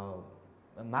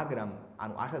 მაგრამ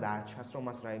ანუ არსად არ ჩანს, რომ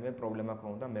მას რაიმე პრობლემა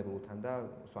ქონდა მეგრულთან და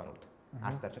სვანურთან.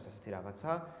 არსად არ ჩანს ასეთი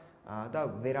რაღაცა. და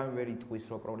ვერავინ ვერ იტყვის,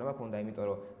 რომ პრობლემა ქონდა, იმიტომ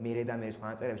რომ მერე და მერე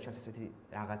სხვა წერილებში ჩანს ესეთი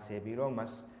რაღაცები, რომ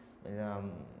მას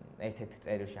ერთ-ერთ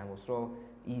წერილში ამბობს, რომ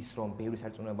ის რომ ბევრი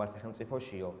სარწმუნოება არის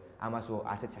სახელმწიფოშიო, ამას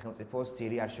არც ერთ სახელმწიფოს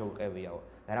ძირი არ შეუყევიაო.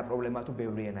 და რა პრობლემაა თუ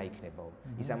ბევრი ენა იქნებაო.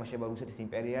 ის ამას შეიძლება რუსეთის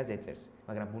იმპერიას ეწერს,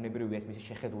 მაგრამ ბუნებრივია ეს მისი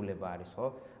შეხედულება არის, ხო?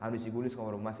 ანუ ის იგულისხმობა,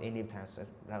 რომ მას ენებთან,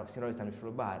 სინორისთან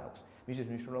მნიშვნელობა არ აქვს. მისთვის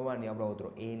მნიშვნელოვანია უბრალოდ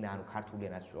რომ ენა, ანუ ქართული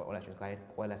ენაც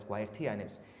ყველას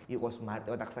გვაერთიანებს, იყოს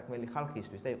მარტივად აღსაქმელი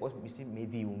ხალხისთვის და იყოს მისი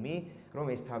მედიუმი, რომ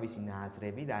ეს თავისი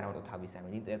ნაზრები და არა მარტო თავისი, ანუ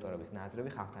ინტელექტუალების ნაზრები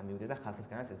ხალხთან მივიდეს და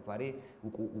ხალხისგანაც ერთგვარი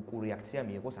უკურეაქცია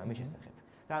მიიღოს ამის შესახებ.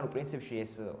 და ანუ პრინციპში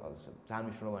ეს ძალიან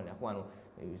მნიშვნელოვანია, ხო, ანუ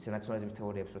ნაციონალიზმის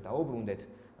თეორიებს რო დაუბრუნდეთ,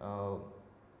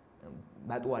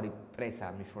 მარტო არის პრესა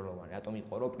მნიშვნელოვანი, რატომ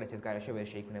იყო რომ პრესის გარეშე ვერ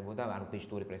შეიქმნებოდა, ანუ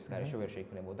ბეჭდური პრესის გარეშე ვერ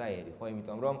შეიქმნებოდა ერი, ხო,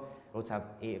 იმიტომ რომ როცა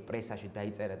პრესაში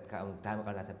დაიწერა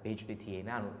დამყარდა ბეჭდითი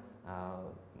ენა, ანუ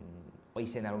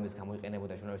ის ენა რომელიც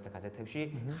გამოიყენებოდა ჟურნალისტთა გაზეთებში,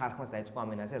 ხალხმაც დაიწყო ამ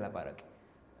ენაზე ლაპარაკი.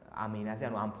 ამ ენაზე,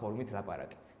 ანუ ამ ფორმით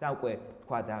ლაპარაკი. და უკვე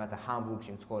თქვა რაღაცა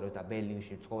ჰამბურგში მცხოვრებს და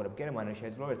ბერლინში მცხოვრებს გერმანიაში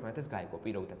შეეძლო ერთმანეთს გაიგო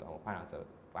პირობითად რაღაცა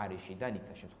პარიზში და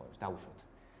ნიცაში მცხოვრებს დაუშვათ.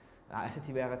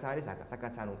 ასეთი რაღაცა არის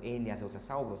აქაც ანუ ენი ასე უცა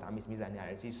საუბრობს ამის მიზანი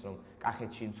არის ის რომ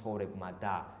კახეთში მცხოვრებმა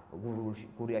და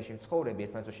გურიაში მცხოვრები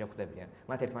ერთმანეთს შეხვდებიან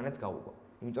მათ ერთმანეთს გაუგო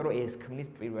იმიტომ რომ ეს ქმნის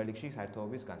პირველ რიგში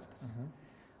საერთოობის განცდას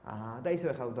და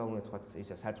ისევე ხალხ დაუნეცხვათ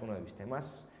ისე სარწმუნოების თემას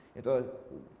იმიტომ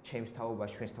ჩემს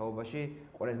თაობაში ჩვენს თაობაში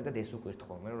ყველაზე მეტად ეს უკვირთ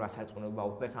ხოლმე რომ რა სარწმუნოება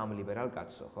აუხდე ხამ ლიბერალ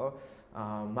კაცო ხო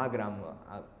მაგრამ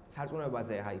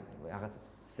სარწმუნოებაზე აი რაღაც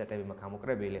სტატიები მაქვს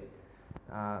ამოკრებილი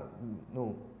ну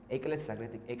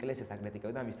ეკლესიას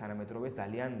აგრეთიკებდა და მის თანამედროვეს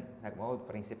ძალიან საკმაოდ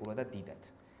პრინციპულად და დიდად.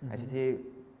 ასეთი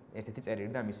ერთ-ერთი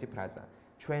წერილი და მისი ფრაზა.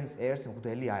 ჩვენს ერს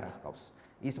მღვდელი არ ახავს.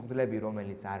 ის მღვდლები,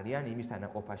 რომელიც არიან, იმის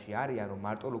თანაყოფაში არიან, რომ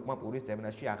მარტო ლუკმა პურის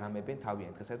ძებნაში აღამებენ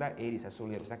თავიანთ დღესა და ერის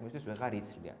ასულიერების საქმისთვის ვეღარ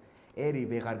იცვლიან. ერი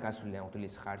ვეღარ გასვლიან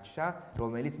მღვდლის ხარჯშა,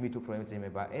 რომელიც მით უფრო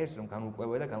ემძიმება ერს, რომ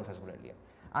განუკვევია და განუსაზღვრელია.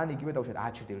 ან იგივე დავუშვათ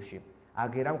აჩდილში.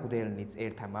 აგერამ მღვდელნიც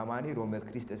ერთა მამანი, რომელ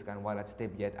ქრისტესგან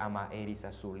ვალაცდებიათ ამა ერის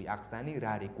ასული აღსდანი,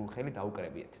 რარი გულხელი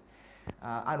დაუკრებიათ.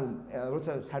 ანუ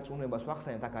როცა სარწმუნოებას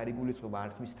ვახსენებთ, აქ არის გულისხმობა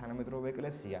არც მის თანამედროვე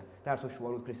ეკლესია და არც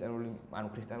უშუალოდ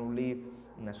ქრისტიანული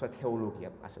სხვა თეოლოგია,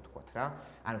 ასე ვთქვათ რა.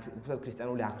 ანუ უბრალოდ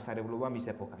ქრისტიანული აღმსარებლობა მის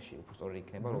ეპოქაში უფრო სწორი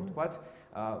იქნება, რომ ვთქვათ.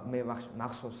 მე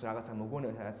მახსოვს რაღაცა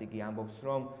მოგონება, სადაც იგი ამბობს,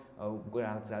 რომ უკვე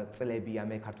რაღაცა წლებია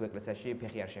მე ქართულ ეკლესიაში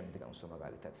ფეხი არ შემდგამსო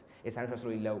მაგალითად. ეს არ ნიშნავს,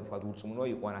 რომ ილია უბრალოდ ურწმუნო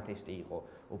იყო, ან ათეისტი იყო.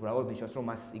 უბრალოდ ნიშნავს, რომ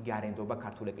მას იგი არ ენდობა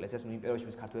ქართულ ეკლესიას, ნუ იმ პერიოდში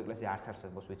მის ქართულ ეკლესია არც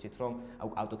არსებობს, ვიცით, რომ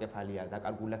ავტოკეფალია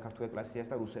დაკარგულია ქართულ ეკლესიას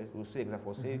და რუსი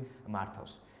ეგზარქოსი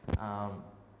მართავს.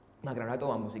 მაგრამ რატო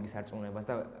ამბობს იგი სარწმუნოებას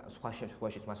და სხვა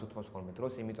შემთხვევაშიც მას უთმობს ხოლმე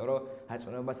დროს, იმიტომ რომ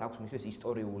სარწმუნოებას აქვს მისთვის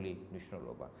ისტორიული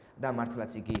მნიშვნელობა. და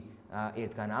მართლაც იგი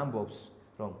ერთგან ამბობს,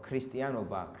 რომ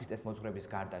ქრისტიანობა ქრისტეს მოძღვრების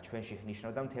გარდა ჩვენში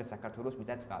ნიშნავდა მთელ საქართველოს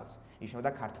მიწა წყალს, ნიშნავდა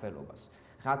ქართველობას.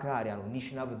 ხა რა არის, ანუ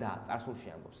ნიშნავდა წარსულში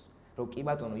ამბობს, რომ კი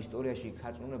ბატონო ისტორიაში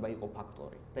სარწმუნოება იყო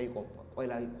ფაქტორი და იყო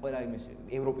ყველა იმის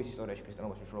ევროპის ისტორიაში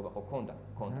ქრისტიანობის მნიშვნელობა ხო ქონდა.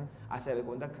 ასევე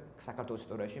ქონდა საქართველოს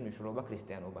ისტორიაში მნიშვნელობა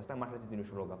ქრისტიანობას და მართლაც დიდი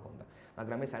მნიშვნელობა ქონდა.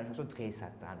 მაგრამ ეს არ ნიშნავს, რომ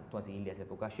დღესაც და ანუ თუნდაც ილიას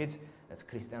ეპოქაშიც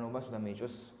ქრისტიანობას უნდა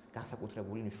მეჭოს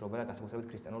განსაკუთრებული მნიშვნელობა და განსაკუთრებით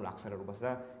ქრისტიანულ აღსარებობას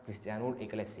და ქრისტიანულ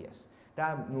ეკლესიას. და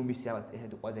ნუ მისი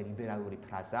ესეთი ყველაზე ლიბერალური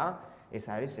ფრაზა ეს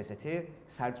არის ესეთი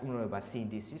სარწმუნოება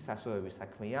სინდისი, სასწაულების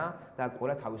საქმეა და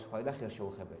ყველა თავისუფალი და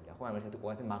ხელშეუხებელია. ხო, ამ ერთ-ერთი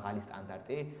ყველაზე მაღალი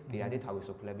სტანდარტი პირადი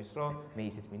თავისუფლების, რომ მე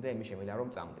ისიც მინდა იმის შემიძლია რომ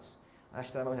წამდეს.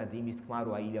 შესაბამისად იმის თქმა,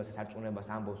 რომ აილიავს სარწმუნოებას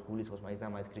ამბობს გულისხმობს მაინც და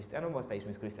მაინც ქრისტიანობას და ის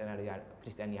ვინც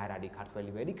ქრისტიანი არ არის ქართველი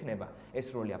ვერ იქნება, ეს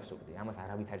როლი აბსურდია. ამას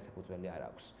არავითარი საფუძველი არ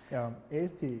აქვს.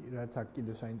 ერთი რაც აქ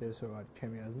კიდევ საინტერესო არის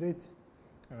ჩემი აზრით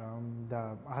და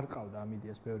არ ყავდა ამ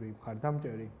იდეას ბევრი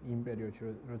მხარდამჭერი იმ პერიოდში,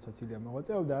 როდესაც ილია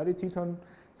მოღვაწეობდა, არის თვითონ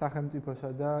სახელმწიფოსა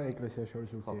და ეკლესიას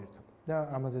შორის ურთიერთობა. და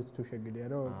ამაზეც თუ შეგიძლია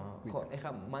რომ ხო,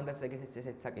 ეხლა მანდაც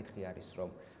ესეთი საკითხი არის, რომ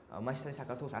მაშინ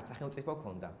საქართველოს არც სახელმწიფო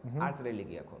ქონდა, არც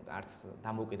რელიგია ქონდა, არც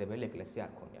დამოუკიდებელი ეკლესია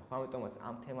არ ქონია. ხო, ამიტომაც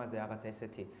ამ თემაზე რაღაცა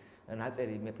ესეთი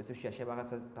ნაწერი მე პრინციპში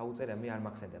რაღაცა დაუწერა, მე არ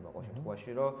მახსენდება ყოველ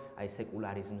შემთხვევაში, რომ აი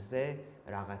სეკულარიზმზე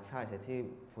რაღაცა ესეთი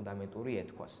ფუნდამენტური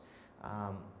ეთქვას.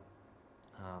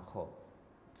 ხო,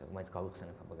 მაინც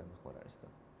გავიხსენებ აბა ხო არის და.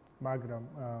 მაგრამ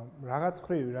რაღაც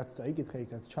ხრივ რაც წაიკითხე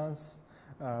იქაც ჩანს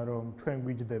რომ ჩვენ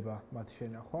გვიჯდება მათ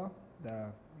შენახვა და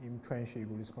იმ ჩვენში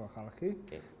იგულისხმება ხალხი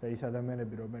და ის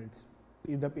ადამიანები რომელიც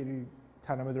პირდაპირ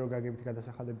თანამედროვე გაგებით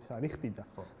გადასახადების არ იხდიდა,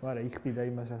 მაგრამ იხდიდა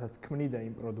იმას, რასაც ქმნიდა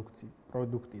იმ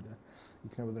პროდუქტი და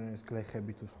იქნებოდნენ ეს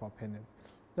გლეხები თუ სხვა ფენები.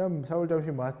 და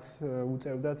საერთოდ მათ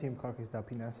უწევდათ იმ ხალხის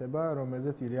დაფინანსება,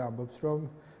 რომელზეც ილია ამბობს, რომ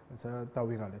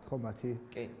დავიღალეთ ხო მათი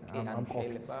ამ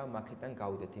შეიძლება მაქედან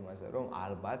გავიდეთ იმაზე, რომ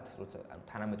ალბათ, როცა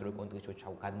თანამედროვე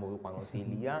კონტექსტში გადმოვიყვანოთ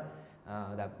ილია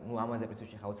და ნუ ამაზე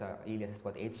პრინციპში ხაუცა ილიას ასე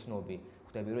ვთქვათ ეცნობი,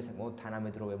 ხვდები რომ საკმაოდ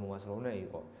თანამედროვე მოაზროვნე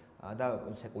იყო და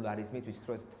სეკულარიზმით ვიცით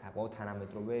რომ საკმაოდ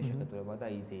თანამედროვე შეხედულება და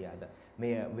იდეა და მე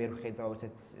ვერ ვხედავ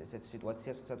ესეთ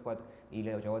სიტუაციას, როცა თქვა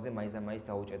ილია ჭავჭავაძე მაინც და მაინც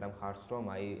დაუჭერდა მხარს, რომ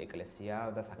აი ეკლესია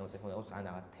და სახელმწიფო იყოს ან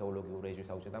რაღაც თეოლოგიურ რეჟიმს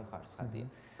დაუჭერდა მხარს ხატია.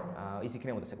 ის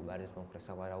იქნებოდა სეკულარიზმის მხარეს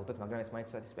სავარაუდოდ, მაგრამ ეს მაინც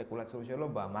საერთოდ სპეკულაციური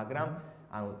შეიძლება, მაგრამ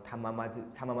ანუ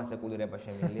თამამად სპეკულირება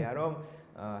შემიძლია, რომ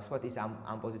სხვათ ის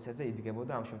ამ პოზიციაზე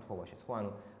იდგებოდა ამ შემთხვევაშიც, ხო? ანუ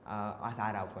ას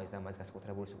არ აქვს მაინც და მაინც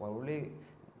განსაკუთრებული სიყვარული,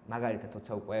 მაგალითად,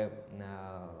 თორსა უკვე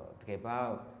დგება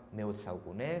მე-20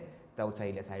 საუკუნე და უცა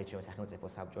ილიას აირჩევა სახელმწიფო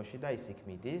საბჭოში და ის იქ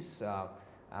მიდის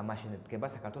მაშინ დგება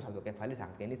საქართველოს ავტოკეფალის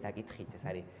აღდგენის საკითხიც. ეს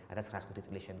არის 1905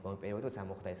 წლის შემდგომი პერიოდი, როცა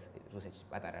მოხდა ეს რუსეთში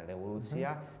პატარა რევოლუცია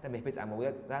და მეფე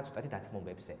წამოვიდა და ცოტათი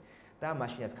დათმობებზე. და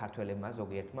მაშინაც ქართველებმა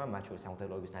ზოგიერთმა, მათ შორის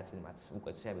სამღვდელოების ნაწილმაც,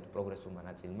 უკვე ცებეთ პროგრესულმა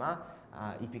ნაწილმა,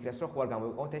 იფიქრეს, რომ ხო არ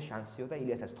გამოვიყავთ ეს შანსიო და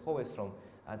ილიასაც თხოვეს, რომ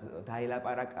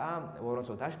დაელაპარაკა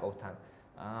ვორონცოვ დაშკოვთან,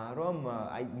 რომ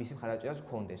აი მისი მხარდაჭერაც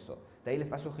გქონდესო. და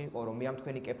ილიას პასუხი იყო, რომ მე ამ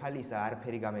თქვენი კეფალისა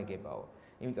არაფერი გამეგებაო.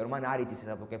 იმიტომ რომ მან არ იცის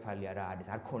ეს კეფალია რა არის,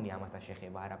 არ ქონია ამასთან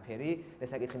შეხება არაფერი და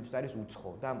საკითხი მისთვის არის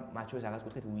უცხო და მათ შორის რაღაც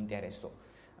კუთხით უინტერესო.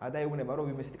 და ეუბნება რომ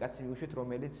ვინმე ესეთი კაცი მიუშვით,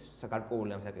 რომელიც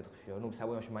გარკვეული ამ საკითხშიო. ნუ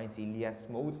საბოლოოში მაინც ილიას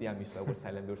მოუწია მის როგორც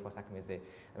ძალიან ბევრ სხვა საქმეზე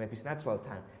მეფის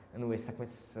ნაცვალთან. ნუ ეს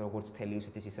საქმეს როგორც მთელი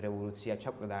რუსეთის ის რევოლუცია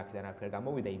ჩაკვდა და აქედან არაფერი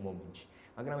გამოვიდა იმ მომენტში.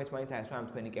 მაგრამ ეს მაინც არის რომ ამ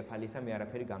თქვენი კეფალისა მე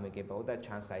არაფერი გამეგებაო და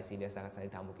ჩანს აი ეს ილიას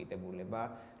რაღაცნაირად დამოკიდებულება,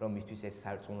 რომ მისთვის ეს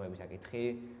სარწმუნოების საკითხი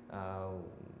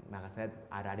რაღაცნაირად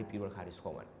არ არის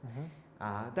პირველხარისხოვანი.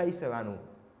 და ისევ ანუ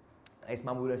ეს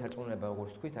მამული სარწმუნოება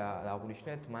როგორც თქვით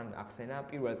აღნიშნეთ, მან ახსენა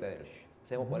პირველ წერილში.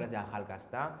 ეს იყო ყველაზე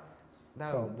ახალგაზრდა და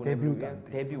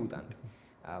დებიუტანტი.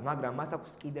 მაგრამ მას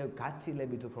აქვს კიდევ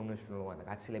გაცილებით უფრო მნიშვნელოვანი და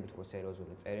გაცილებით უფრო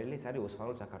სერიოზული წერილი, ეს არის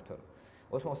ოსმალურ საქართველო.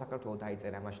 ოსმალურ საქართველო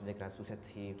დაიწერა მას შემდეგ, რაც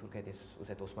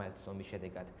რუსეთ-ოსმალეთის ომის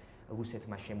შედეგად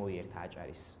რუსეთმა შემოიერთა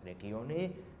აჭარის რეგიონი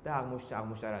და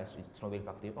აღმოჩნდა ეს ცნობილი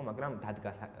ფაქტი იყო, მაგრამ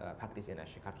დადგა ფაქტის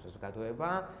ენაში ქართულ საზოგადოება,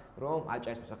 რომ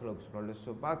აჭარის მოსახლეობის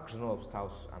უმრავლესობა გრძნობს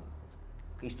თავს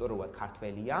ისტორიულად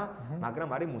ქართველია, მაგრამ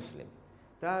არის მუსლიმი.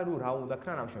 და რა უნდა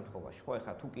ქნან ამ შემთხვევაში? ხო,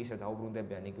 ეხლა თუ კი ისე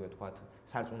დაუბრუნდებიან იგივე თქვათ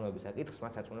სარწმუნოების საკითხს,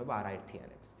 მათ სარწმუნოება არ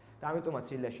აერთიანებს. და ამიტომაც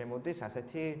ილია შემოდის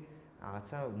ასეთი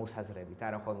რაღაცა მოსაზრებით,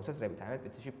 არა მხოლოდ მოსაზრებით, არამედ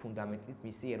პრინციპში ფუნდამენტით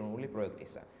მისი ეროვნული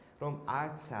პროექტისა, რომ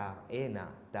არც ენა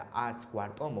და არც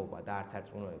გვარტომობა და არც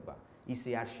სარწმუნოება ისე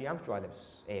არ შეამსჭვალებს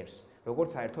ერს, როგორც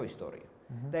საერთო ისტორია.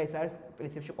 და ეს არის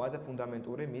პრინციპში ყველაზე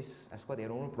ფუნდამენტური მის, ასე ვთქვათ,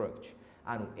 ეროვნულ პროექტში.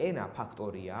 ანუ ენა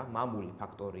ფაქტორია, მამული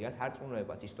ფაქტორია,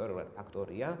 სარწმუნოებაც ისტორიულად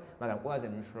ფაქტორია, მაგრამ ყველაზე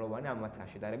მნიშვნელოვანი ამათთან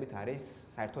შედარებით არის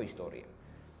საერთო ისტორია.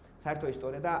 საერთო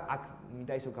ისტორია და აქ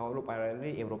მინდა ისევ გავავლო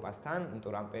პარალელი ევროპასთან,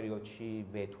 იმიტომ რომ ამ პერიოდში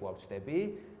თუ არ ვცდები,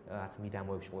 რაც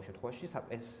მიდამოებში ყოველ შემთხვევაში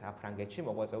ეს საფრანგეთში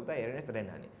მოღვაწეობდა ერნესტ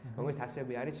რენანი, რომელიც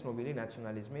ასევე არის ცნობილი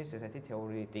ნაციონალიზმის ესეთი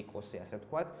თეორეტიკოსი, ასე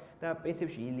ვთქვათ, და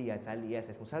პრინციპში ილია ძალიან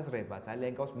ეს მოსაზრება,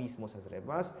 ძალიან გავს მის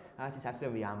მოსაზრებას, რაც ის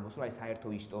ასევე ამბობს, რომ აი საერთო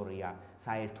ისტორია,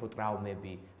 საერთო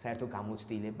ტრავმები, საერთო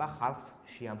გამოცდილება ხალხს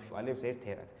შეამშვალებს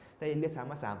ერთ-ერთად. და ილიას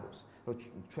ამას ამბობს, რომ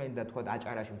ჩვენ და თქვა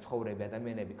აჭარაში მცხოვრები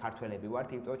ადამიანები, ქართველები ვართ,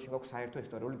 იმიტომ რომ გვაქვს საერთო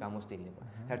ისტორიული გამოცდილება.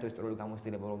 საერთო ისტორიული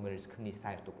გამოცდილება, რომელიც ქმნის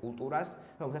საერთო კულტურას,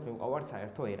 რომელსაც მივყავართ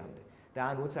საერთო ერამდე. და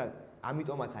ანუ როცა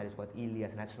ამიტომაც არის თქვა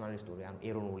ილიას ნაციონალისტური ან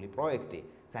ეროვნული პროექტი,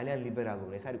 ძალიან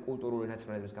ლიბერალური, ეს არის კულტურული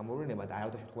ნაციონალიზმის გამოვლინება და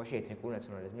არავითარ შემთხვევაში ეთნიკური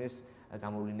ნაციონალიზმის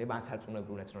გამოვლინება, ან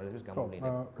სარწმუნოებრივი ნაციონალიზმის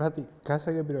გამოვლინება. რატი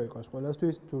გასაგები რა იყოს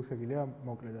ყველასთვის, თუ შეგიძლია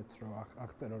მოკლედაც რომ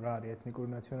აღწერო რა არის ეთნიკური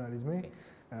ნაციონალიზმი.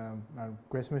 ანუ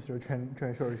გვესმის რომ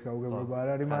ჩვენ შორის გაუგებრობა არ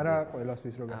არის, მაგრამ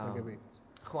ყველასთვის რომ გასაგები იყოს.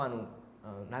 ხო, ანუ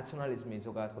ნაციონალიზმი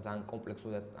ზოგადად ხო ძალიან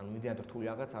კომპლექსური და ანუ იმდენად რთული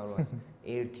რაღაცა, რომ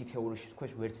ერთი თეორიის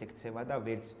ქვეშ ვერც ექცევა და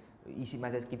ვერც ის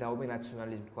იმაზეც კი დაობენ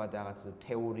ნაციონალიზმი თქვა და რაღაც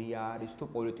თეორია არის თუ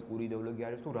პოლიტიკური იდეოლოგია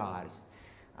არის თუ რა არის.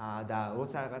 და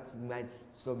როცა რაღაც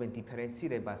ცნობენ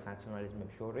დიფერენცირებას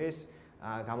ნაციონალიზმებს შორის,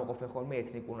 გამოყოფენ ხოლმე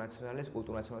ეთნიკურ ნაციონალიზმს,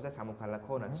 კულტურულ ნაციონალიზმს და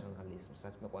სამოქალაქო ნაციონალიზმს,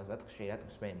 რაც მე ყველაზე ხშირად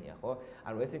მსმენია, ხო?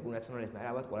 ანუ ეთნიკური ნაციონალიზმი არის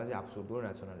ალბათ ყველაზე აბსურდული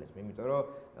ნაციონალიზმი, იმიტომ რომ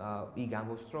იქ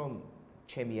ამბობს, რომ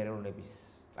ჩემი ეროვნების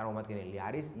წარმომადგენელი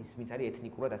არის ის, ვინც არის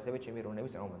ეთნიკურად ასევე ჩემი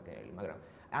ეროვნების წარმომადგენელი, მაგრამ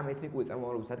ამ ეთნიკური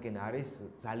წარმომავლობის დადგენა არის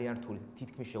ძალიან რთული,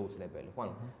 თითქმის შეუძლებელი, ხო?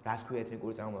 ანუ რას ქვია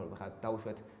ეთნიკური წარმომავლობა? ხა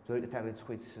დაუშვათ ძველი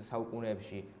წელთაღრიცხვით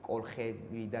საუკუნეებში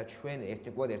კოლხები და ჩვენ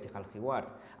ეთნიკურად ერთი ხალხი ვართ,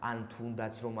 ან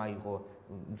თუნდაც რომ აიღო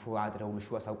უფრო ადრეული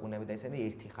შუა საუკუნეები და ესენი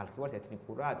ერთი ხალხი ვართ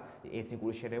ეთნიკურად,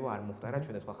 ეთნიკური შერევა არ მოხდა რა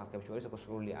ჩვენ და სხვა ხალხებს შორის, ეს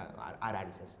სრული არ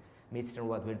არის ეს.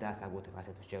 მეცნიერულად ვერ დაასაგუათებ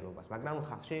ასეთ მსჯელობას, მაგრამ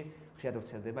ხალხში ხშირად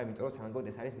ვრცელდება, იმიტომ რომ სამაგოდ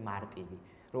ეს არის მარტივი,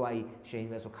 რომ აი შენ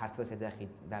იმას რომ ქართველს ეძახი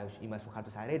და იმას რომ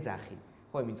ქართველს არ ეძახი,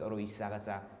 ხო, იმიტომ რომ ის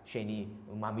რაღაცა შენი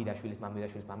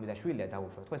მამიდაშვილია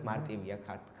დაუშვათ, ხო, ეს მარტივია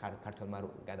ქართველმა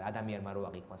ადამიანმა რო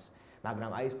აღიქვას.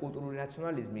 მაგრამ აი ეს კულტურული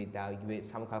ნაციონალიზმი და იგივე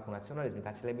სამოქალაქო ნაციონალიზმი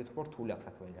გაცილებით უფრო რთული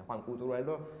აღსაქმელია. ხო, ან კულტურალი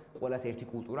რომ ყველას ერთი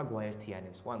კულტურა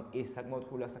გვაერთიანებს, ხო, ან ეს საკმაოდ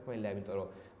რთული აღსაქმელია, იმიტომ რომ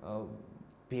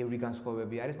ბევრი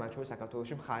განსხვავებები არის, მათ შორის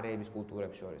საქართველოში მხარეების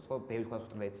კულტურებს შორის, ხო, ბევრი სხვა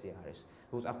ტრადიცია არის.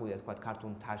 უწახუდია თქვა ქართულ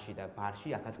მთაში და ბარში,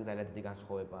 აქაც ძალიან დიდი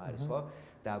განსხვავება არის, ხო?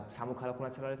 და სამოქალაქო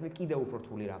ნაციონალიზმი კიდევ უფრო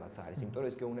რთული რაღაც არის, იმიტომ რომ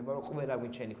ეს გეუბნება, რომ ყველა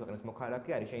ვინც შენი ქვეყნის მოქალაქე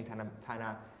არის, შენი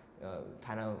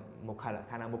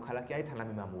თანამოქალაქე არის,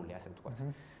 თანამემამული, ასე ვთქვათ.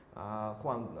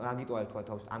 ხო, მაგიტო არის თქვა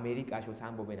თავს ამერიკაშიც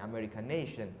ამბობენ American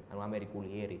Nation, ანუ ამერიკული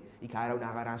ერი. იქ არავინ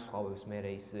აღარ ანსხვავებს მე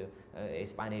ის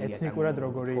ესპანელია, ეთნიკურად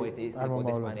როგორი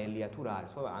ესპანელია თუ რა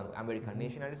არის, ხო? ანუ American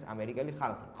Nation არის ამერიკელი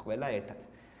ხალხი, ყველა ერთად.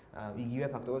 იგივე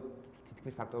ფაქტორად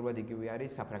თითქმის ფაქტორად იგივე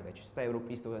არის საფრანგეთში და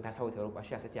ევროპის და დასავლეთ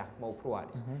ევროპაში ასეთი აღქმა უფრო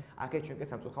არის. აქეთ ჩვენ კი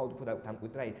სამწუხაროდ უფრო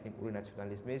დამკვიდრა ეთნიკური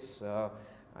ნაციონალიზმის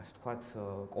ასე ვთქვათ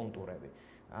კონტურები.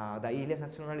 და ილიას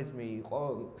ნაციონალიზმი იყო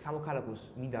სამოქალაქოს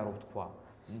მინდა რომ ვთქვა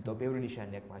იმიტომ ბევრი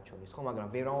ნიშანი აქვს მათ შორის, ხო, მაგრამ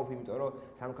ვერ ამბობ, იმიტომ რომ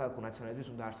სამოქალაქო ნაციონალიზმის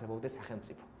უნდა არსებობდეს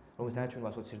სახელმწიფო, რომელსაც ჩვენ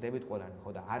ვასოცირდებით ყველანი,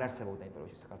 ხო და არ არსებობდა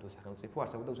იმპერიაში საქართველოს სახელმწიფო,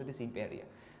 არსებობდა რუსეთის იმპერია.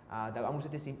 და ამ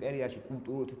რუსეთის იმპერიაში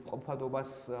კულტურულ ყოფადობას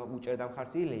უჭერდა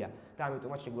მხარს ილია და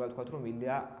ამიტომაც შეგვიძლია ვთქვათ, რომ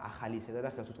ილია ახალისებდა და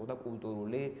ხელს უწყობდა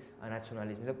კულტურული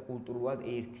ნაციონალიზმის და კულტურულად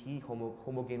ერთი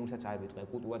ჰომოგენურსაც არ ვიტყვი,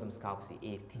 კულტურულად მსგავსი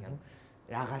ერთი, ანუ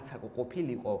რაღაცა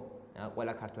ყოფილიყო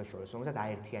ყველა ქართველს შორის, რომელსაც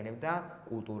აერთიანებდა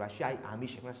კულტურაში, აი ამის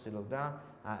შექმნას ცდილობდა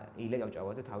ილია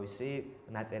ჭავჭავაძე თავისი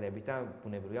ნაწერებით და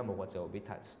ბუნებრივია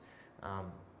მოღვაწეობითაც.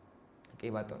 კი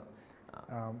ბატონო.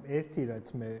 ერთი რაც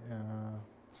მე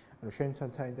ანუ შენთან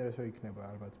საინტერესო იქნება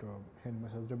ალბათ რომ შენ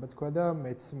მოსაზრება თქვა და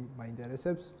მეც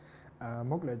მაინტერესებს.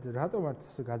 მოკლედ რატომაც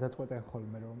გადაწყვეტენ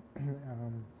ხოლმე რომ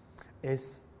ეს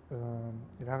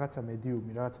რაღაცა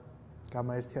მედიუმი, რაღაც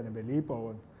გამაერთიანებელი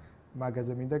იპოვონ,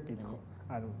 მაგაზე მინდა კითხო.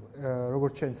 ანუ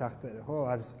როგორც შენც აღწერე, ხო,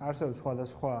 არსებობს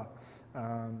სხვადასხვა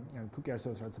ანუ თუ კი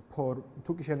არსებობს რაღაცა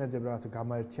თუ კი შენაძებ რაღაცა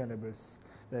გამაერთიანებელს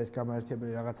და ეს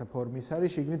გამაერთიანებელი რაღაცა ფორმის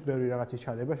არის, შიგნით ბევრი რაღაცის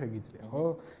ჩადება შეგიძლია, ხო?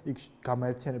 იქ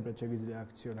გამაერთიანებლად შეგიძლია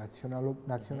აქციო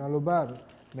ნაციონალობა,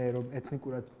 მე რომ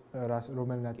ეთნიკურად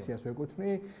რომელ ნაციას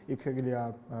ვეკუთვნი, იქ შეგიძლია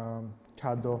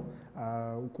ჩადო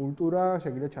კულტურა,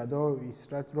 შეგიძლია ჩადო ის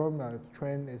რაც რომ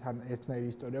ჩვენ ან ერთნაირი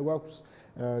ისტორია გვაქვს,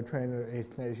 ჩვენ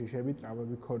ერთნაირი შიშები,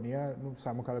 ტრავმები ქონია, ნუ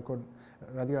სამოქალაქო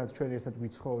რადგანაც ჩვენ ერთად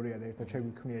ვიცხოვრია და ერთად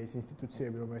შეგვიქმნია ის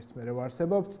ინსტიტუციები, რომელშიც მე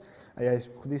ვარსებობთ, აი ეს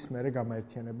ხდის მე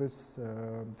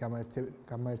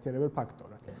გამაერთიანებელ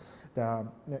ფაქტორად. და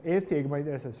ერთი ეგ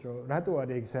მაინტერესებს რომ რატო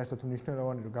არის ეგ საერთოდ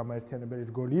მნიშვნელოვანი რომ გამაერთიანებელი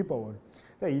რგოლი იპოვონ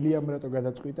და ილიამ რატო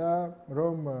გადაწყვიტა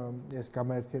რომ ეს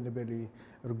გამაერთიანებელი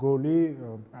რგოლი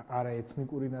არა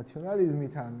ეთნიკური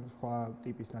ნაციონალიზმით ან სხვა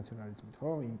ტიპის ნაციონალიზმით,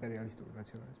 ხო, იმპერიალისტური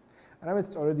ნაციონალიზმით. არამედ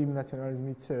სწორედ იმ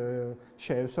ნაციონალიზმით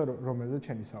შეევსო რომელზეც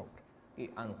შენი საუბარი. კი,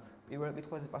 ანუ პირველ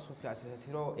კითხვაზე პასუხი ასეთი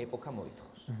რომ ეპოქა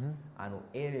მოითხოვს. ანუ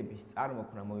ერების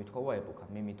წარმოქმნა მოითხოვა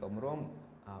ეპოქამ, იმიტომ რომ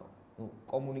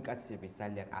კომუნიკაციების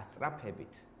ძალიან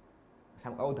ასწრაფებით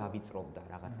სამყარო დავიწროვდა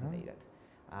რაღაცნაირად.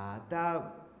 და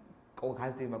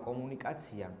გაზრდილმა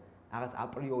კომუნიკაციამ რაღაც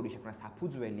აპრიორი შექმნა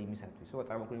საფუძველი იმისათვის, რომ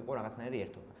წარმოქმნილიყო რაღაცნაირი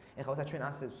ერთობა. ეხლა თუნდაც ჩვენ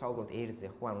ასე ვსაუბრობთ ერზე,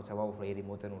 ხო, ანუ საუბრობთ ერი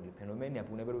მოდერნული ფენომენია,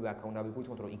 ბუნებრივი აქ უნდა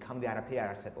ვიგულისხმოთ, რომ იქამდე არაფერი არ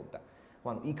არსებობდა. ხო,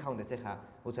 ანუ იქამდე ეხლა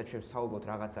თუნდაც ჩვენ ვსაუბრობთ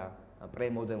რაღაცა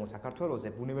პრემოდერნულ საქართველოზე,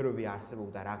 ბუნებრივი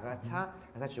არსებობდა რაღაცა,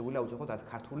 რასაც შეგვიძლია უწოდოთ as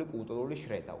ქართული კულტურული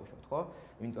შრე დაუშვათ, ხო?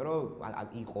 იმიტომ რომ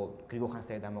იყო გრიგო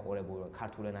ხანძთელი დამაყურებული, რომ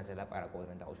ქართულ ენაზე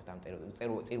ლაპარაკობდნენ დაუშვათ ამ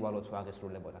წირვალოც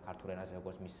აღესრულებოდა ქართულ ენაზე,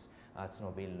 როგორც მის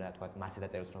ცნობილ, რა თქვა, მასე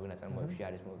დაწერილ ცნობილ ნაწარმოებში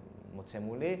არის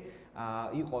მოცემული.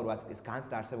 იყო რაც ეს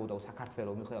განცდა არსებობდა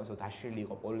საქართველოს მიუხედავად იმისა, რომ დაშლილი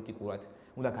იყო პოლიტიკურად,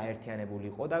 უნდა გაერთიანებული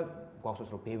იყო და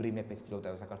გვახსოვს, რომ ბევრი მეფე ცდილობდა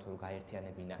საქართველოს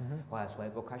გაერთიანებინა სხვადასხვა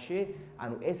ეპოქაში.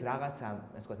 ანუ ეს რაღაცა,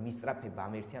 ასე ვთქვათ, მისწრაფება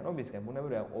ამ ერთიანობისგან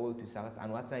ბუნებრივია ყოველთვის რაღაც,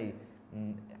 ანუ რაცაი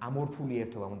ამორფული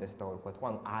ერთობა უნდა ესე დავარქვათ, ხო?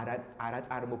 ანუ არა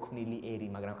წარმოქმნილი ერი,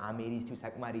 მაგრამ ამ ერისთვის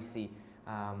საკმარისი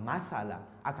მასალა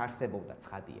აქ არსებობდა,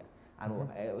 ცხადია. ანუ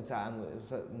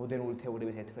მოდერნული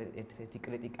თეორიების ერთ-ერთი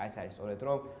კრიტიკა ეს არის სწორედ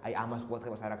რომ აი ამას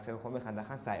ყურადღებას არ აქცევენ ხოლმე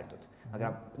ხანდახან საერთოდ.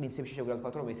 მაგრამ პრინციპში შეგვიძლია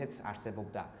ვთქვათ რომ ესეც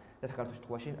არსებობდა და საქართველოს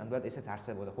შემთხვევაში ნამდვილად ესეც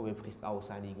არსებობდა, ხო, ვეფხისტ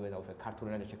ტაოსანი იგივე დაუშვათ ქართულ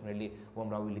ენაზე შექმნილი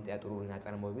უამრავი ლიტერატურული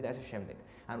ნაწარმოები და ასე შემდეგ.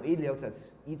 ანუ ილია თუნდაც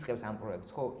იწყებს ამ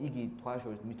პროექტს, ხო, იგი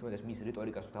თვალშორის მის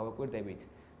რიტორიკას დავაკვირდებით,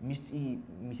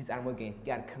 მისი წარმოდგენით კი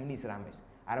არ ქმნის რამეს,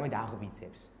 არამედ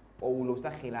აღვიძებს, პოულობს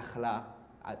და ხელახლა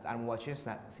წარმოაჩენს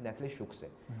სინათლის შუქზე.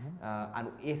 ანუ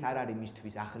ეს არ არის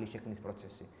მისთვის ახალი შექმნის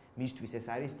პროცესი. მისთვის ეს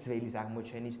არის ძველის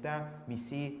აღმოჩენის და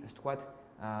მისი, ასე ვთქვათ,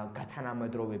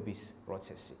 გათანამედროვების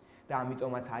პროცესი. და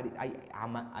ამიტომაც არის აი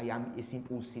ამ ეს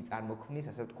იმპულსი წარმოქმნის,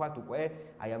 ასე ვთქვათ, უკვე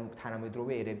აი ამ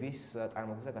თანამედროვე ერების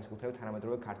წარმოქმნის და განსაკუთრებით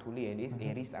თანამედროვე ქართული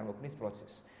ერის წარმოქმნის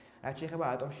პროცესს. რაც შეეხება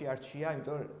ატომში არჩია,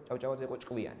 იმიტომ რომ ჭავჭავაძე იყო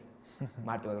ჭკვიანი.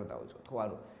 მარტივად რომ დავიწყოთ, ხო,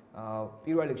 ანუ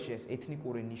პირველ რიგში ეს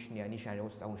ეთნიკური ნიშანი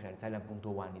ძალიან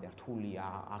ბუნდოვანი და რთულია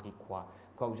აღიქვა.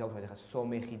 გვაუგზავნოთ ახლა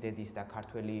სომეხი დედის და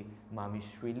ქართველი მამის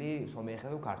შვილი, სომეხი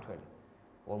თუ ქართველი.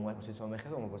 ორმოათმოცი სომეხი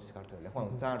და ორმოათმოცი ქართველი. ხო,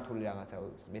 ძალიან რთული რაღაცა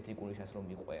ეთნიკური ნიშანს რომ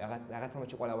მიყვე. რაღაც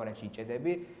მომენტში ყველა ვარიანტში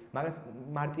იჭედები, მაგას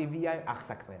მარტივია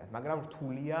აღსაქმნელად, მაგრამ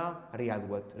რთულია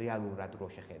რეალურად რო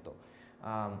შეხედო.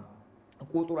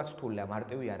 კულტურაც რთულია,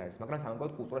 მარტივი არ არის, მაგრამ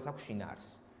სამაგოდ კულტურას აქვს შინაარს.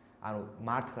 ანუ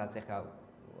მართლაც ახლა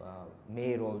მე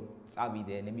რო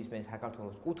წავიდე ნებისმიერ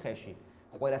საქართველოს კუთხეში,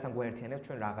 ყველასთან გვაერთიანებს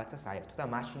ჩვენ რაღაცა საერთო და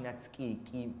მაშინაც კი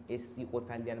ეს იყო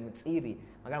ძალიან მწირი,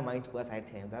 მაგრამ მაინც ყველას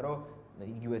აერთიანებდა, რომ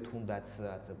იგივე თუნდაც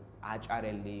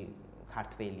აჭარელი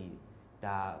ქართველი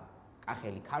და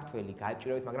კახელი ქართველი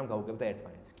გააჭიროებით, მაგრამ გაუგებდა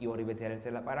ერთმანეთს. კი ორივე დიალექტზე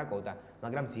ლაპარაკობდა,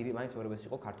 მაგრამ ძირი მაინც ორივეს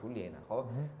იყო ქართული ენა, ხო?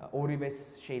 ორივეს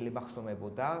შეიძლება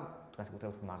ხსომებოდა,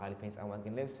 განსაკუთრებით მაღალი ფენის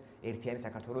წარმომადგენლებს ერთიანი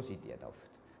საქართველოს იდეა დავშვათ.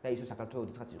 და ისო საქართველოს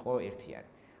დიდხანს იყო ერთიანი.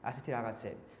 ასეთი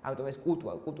რაღაცები. ამიტომ ეს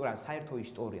კულტურა საერთო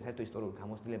ისტორია, საერთო ისტორიული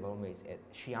გამოცდილება, რომელიც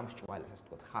შეამსჭვალებს, ასე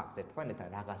ვთქვათ, ხალხს ერთმანეთთან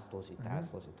რაღაც დოზით და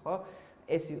ასოზით, ხო?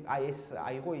 ეს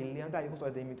აიღო ილიამ და აიღო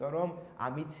სწორედ იმიტომ, რომ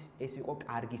ამით ეს იყო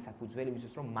კარგი საფუძველი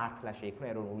იმისთვის, რომ მართლა შეიქმნა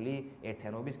ეროვნული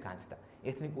ერთიანობის განცდა.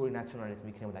 ეთნიკური ნაციონალიზმი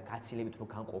იქნებოდა გაცილებით უფრო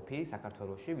განყოფი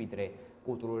საქართველოში, ვიდრე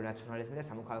კულტურული ნაციონალიზმი და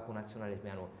სამოქალაქო ნაციონალიზმი,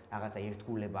 ანუ რაღაცა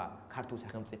ერთგულება ქართულ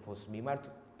სახელმწიფოს მიმართ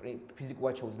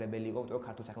ფიზიკურად შეუძლებელი იყო, იმიტომ რომ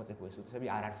ქართულ სახელმწიფო ინსტიტუტები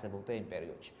არ არსებობდა იმ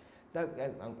პერიოდში. და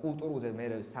კულტურულზე მე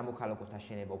სამოქალაქოს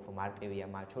დაშენება უფრო მარტივია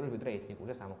მათ შორის, ვიდრე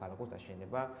ეთნიკურზე სამოქალაქოს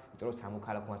დაშენება, იმიტომ რომ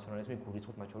სამოქალაქო ნაციონალიზმი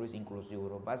გულისხმობს მათ შორის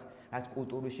ინკლუზიურობას, რაც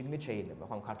კულტურის შიგნით შეიძლება.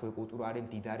 ხო, ქართული კულტურა არის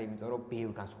მდიდარი, იმიტომ რომ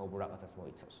ბევრ განსხვავებულ რაღაცას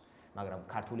მოიცავს. მაგრამ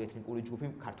ქართული ეთნიკური ჯგუფი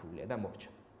ქართულია და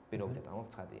მორჩა. პირობითად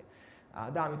ამოცხადია.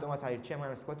 და ამიტომაც აირჩია მან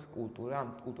ასე ვთქვათ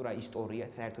კულტურა ისტორია,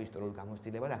 საერთო ისტორიული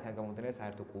გამოცდილება და აქედან გამომდინარე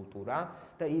საერთო კულტურა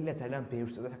და ილია ძალიან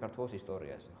ბევრს წერდა საქართველოს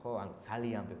ისტორიაზე, ხო? ანუ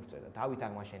ძალიან ბევრს წერდა. დავით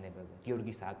აღმაშენებელზე,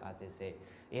 გიორგი სააკაძეზე,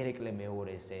 ერეკლე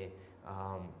მეორეზე,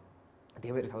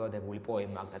 დემეტრე თავდადებული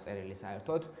პოემა აქვს დაწერილი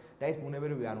საერთოდ და ეს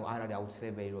ბუნებრივია, ანუ არ არის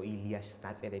აუცილებელი, რომ ილიას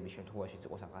დაწერების შემთხვევაშიც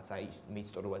იყოს რაღაცა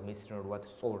მეცნიერულად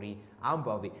სწორი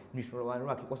ამბავი, მნიშვნელოვანი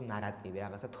რომ აქ იყოს ნარატივი,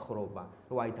 რაღაცა თხრობა,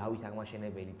 რომ აი დავით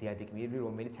აღმაშენებელი, დიადიკ მირვი,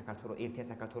 რომელიც ერთიან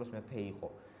საქართველოს მეფე იყო.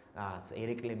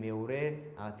 ერეკლე მეორე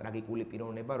ტრაგიკული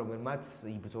პიროვნება, რომელმაც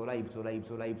იბრძოლა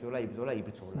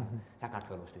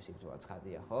საქართველოსთვის იბრძოლა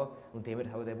ცხადია, ხო? ნუ დემეტრე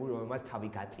თავდადებული, რომელმაც თავი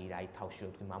გაწირა, აი თავში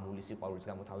რომ თქვი მამულის სიყვარულის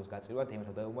გამო თავის გაწირვა,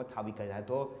 დემეტრე თავდადებულმა თავი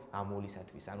გადადო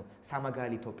მამულისათვის. ანუ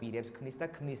სამაგალითო პირებს ქმნის და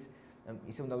ქმნის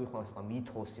ისე უნდა ვიხმაროთ სხვა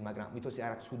მითოსი, მაგრამ მითოსი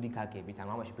არა ცუდი გაგებით,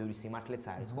 ანუ ამაში ბევრი სიმართლეც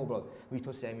არის, ხო? უბრალოდ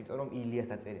მითოსია, იმიტომ რომ ილიას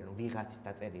დაწერილი, ანუ ვიღაცის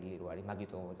დაწერილი რო არის,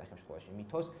 მაგიტო მოწახე შემთხვევაში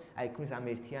მითოს, აი ქმნის ამ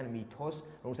ერთიან მითოს,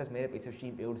 რომელსაც მე პრინციპში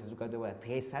იმპერიული საზოგადოება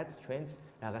დღესაც ჩვენს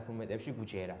რაღაც მომენტებში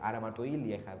გვიჯერა. არა მარტო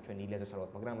ილია, ხა ჩვენ ილიას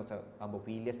ვსალავთ, მაგრამ როცა ამბობ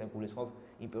ილიას, მე გულისხმობ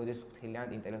იმპერიის ფრთხილად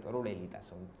ინტელექტუალურ ელიტას,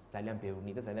 ძალიან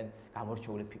ბევრი და ძალიან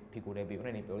გამორჩეული ფიგურები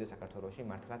იყვნენ იმპერიის საქართველოში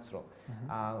მართლაც რო.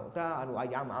 და ანუ აი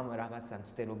ამ რაღაცა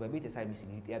მცდელობებით, ეს არის მისი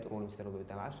ლიტერატურული მცდელობები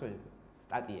და ასე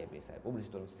სტატიები, ეს არის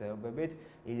პუბლიცისტური მცდელობებით,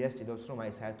 ილიას ცდილობს რომ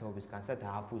აი საერთოობის განცდა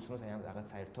დააფუძნოს აი ამ რაღაც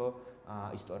საერთო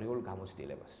ისტორიულ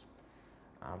გამოცდილებას.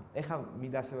 ეხლა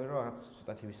მინდა ასევე რომ რაღაც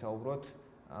ცოტათი ვისაუბროთ,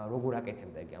 როგორ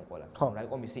აკეთებდა იგი ამ ყველაფერს, რა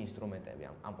იყო მისი ინსტრუმენტები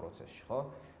ამ პროცესში, ხო?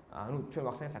 ანუ ჩვენ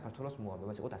ვახსენეთ საქართველოს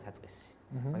მოამბებას იყო დასაწყისი,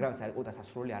 მაგრამ ეს არ იყო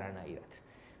დასასრული არანაირად.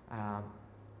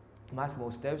 მას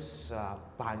მოსდევს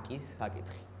ბანკის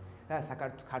საკითხი. და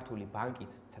ქართული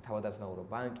ბანკით, სათავადაზნაურო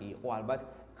ბანკი იყო ალბათ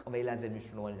ყველაზე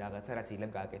მნიშვნელოვანი რაღაცა, რაც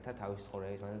ილიამ გააკეთა თავის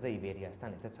ცხოვრების მანძილზე იბერიასთან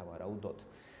ერთად სავარაუდოდ.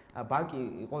 ბანკი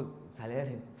იყო ძალიან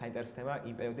საინტერესო თემა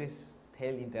იმ პერიოდის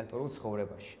მთელ ინტელექტუალურ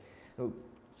ცხოვრებაში.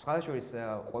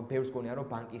 სხვადასხვა ბევრს გონია, რომ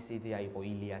ბანკის იდეა იყო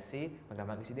ილიასი, მაგრამ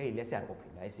ბანკის იდეა ილიასი არ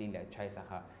ყოფილა. ეს ილია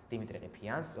ჩაესახა დიმიტრი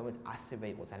ყიფიანს, რომელიც ასევე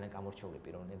იყო ძალიან გამორჩეული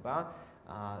პიროვნება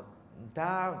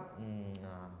და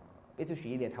პრინციპში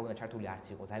ილია თავიდან ჩართული არც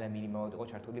იყო, ძალიან მინიმალურად იყო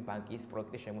ჩართული ბანკის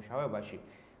პროექტის შემუშავებაში.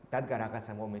 დადგა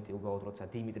რაღაცა მომენტი უბრალოდ, როცა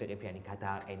დიმიტრი ყიფიანი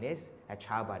გადააყენეს და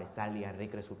ჩააბარეს ძალიან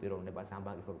რეგრესულ პიროვნებას ამ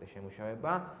ბანკის პროექტის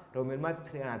შემუშავება, რომელმაც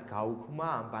მთლიანად გაუქმა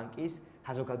ამ ბანკის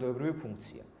საზოგადოებრივი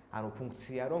ფუნქცია. ანუ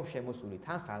ფუნქცია, რომ შემოსული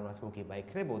თანხა, რაც მოგება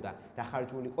იქნებოდა,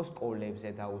 დახარჯული იყო სკოლებზე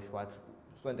დაუშვათ,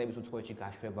 სტუდენტების უცხოეთში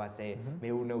გაშვებაზე,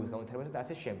 მეურნეობის განვითარებაზე და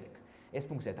ასე შემდეგ. ეს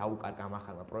ფუნქცია დაუკარგა ამ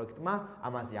ახალმა პროექტმა,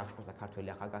 ამაზე აღშფოთდა ქართველი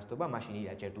ახალგაზრდობა, მაშინ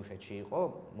ილია ჯერ დუშეთში იყო,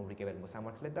 მომრიგებელი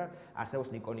მოსამართლე და არსებობს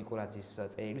ნიკო ნიკოლაძის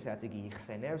წერილი, სადაც იგი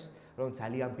იხსენებს, რომ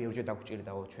ძალიან ბევრჯერ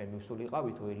დაგვჭირდაო ჩვენ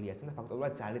მივსულიყავით ილიასთან და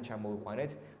ფაქტობრივად ძალიან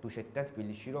ჩამოვიყვანეთ დუშეთიდან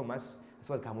თბილისში, რომ მას ასე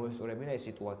ვთქვათ გამოესწორებინა ეს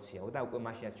სიტუაციაო და უკვე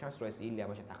მაშინაც ჩანს, რომ ეს ილია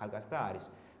მაშინაც ახალგაზრდა არის.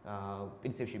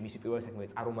 პრინციპში მისი პირველი საქმე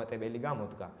წარუმატებელი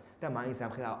გამოდგა და მაინც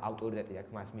ამხელა ავტორიტეტი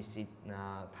აქვს მას მისი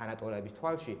თანატოლების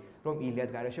თვალში, რომ ილიას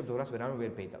გარეშე ბრძოლას ვერანუ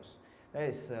ვერ ბედავს. და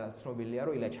ეს ცნობილია,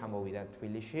 რომ ილია ჩამოვიდა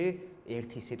თბილისში,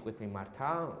 ერთი სიტყვით მიმართა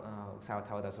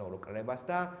სათავადაზნაურო კრებას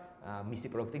და მისი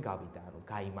პროექტი გავიდა, ანუ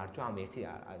გაიმარჯვა ამ ერთი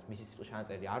მისი სიტყვის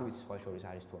ჩანაწერი არ ვიცი სხვა შორის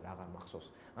არის თუ აღარ მახსოვს.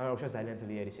 მაგრამ უშუალოდ ძალიან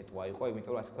ძლიერი სიტყვა იყო,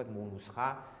 იმიტომ რომ ასე ვთქვათ მონუსხა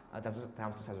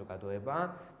დამცველი საზოგადოება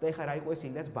და ეხლა რა იყო ეს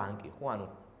ილიას ბანკი, ხო, ანუ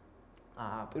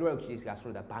პირველ რიგში ის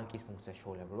გასრულდა ბანკის ფუნქციას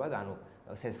ჩვეულებრივად, ანუ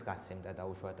სესხს გასცემდა და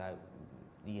უშუალოდ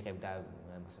იღებდა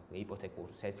ასე იპოთეკურ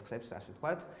სესხებს, ასე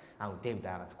ვთქვათ, ანუ დებდა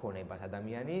რაღაც ქონებას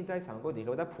ადამიანი და სამაგოდ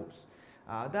იღებდა ფულს.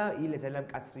 და ილია ძალიან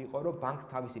მკაცრი იყო, რომ ბანკს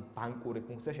თავისი ბანკური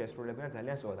ფუნქცია შეესრულებინა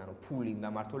ძალიან სწორად, ანუ ფული უნდა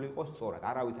მართული იყოს სწორად.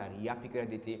 არავით არის იაფი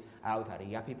კრედიტი, არავით არის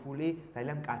იაფი ფული,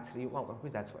 ძალიან მკაცრი იყო ამ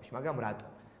ყველაფრის დაცვაში. მაგრამ რატო?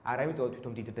 არა იმიტომ რომ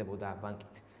თვითონ დიდდებოდა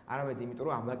ბანკით. არამედ იმიტომ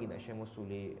რომ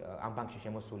ამ ბანკში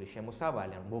შემოსული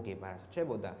შემოსავალი, ანუ მოგება რაც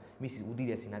რჩებოდა, მისი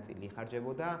უდიდესი ნაწილი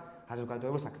იხარჯებოდა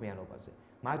საზოგადოებრივ საქმიანობაზე.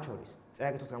 მათ შორის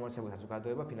წერაგითხოვს გამოცემული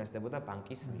საზოგადოება ფინანსდებოდა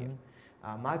ბანკის მიერ.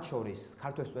 მათ შორის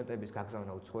ქართველ სტუდენტების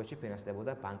გაგზავნა უცხოეთში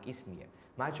ფინანსდებოდა ბანკის მიერ.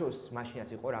 მათ შორის მაშინაც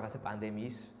იყო რაღაცა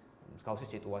პანდემიის მსგავსი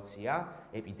სიტუაცია,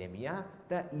 ეპიდემია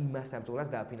და იმას საბრძოლას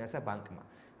დააფინანსა ბანკმა.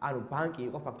 ანუ ბანკი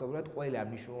იყო ფაქტობრივად ყველა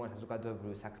მნიშვნელოვანი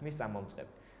საზოგადოებრივი საქმის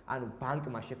წამომწყები. ანუ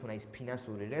ბანკმა შექმნა ის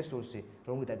ფინანსური რესურსი,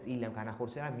 რომელთაც ილიამ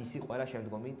განახორციელა მისი ყველა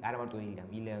შემდგომი, არა მარტო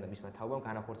ილიამ და მისმა თაობამ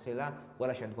განახორციელა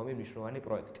ყველა შემდგომი მნიშვნელოვანი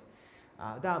პროექტი.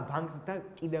 და ბანკს და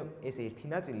კიდევ ეს ერთი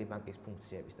ნაწილი ბანკის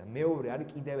ფუნქციების და მეორე არის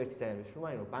კიდევ ერთი ძალიან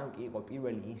მნიშვნელოვანი, რომ ბანკი იყო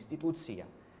პირველი ინსტიტუცია,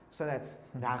 სადაც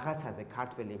რაღაცაზე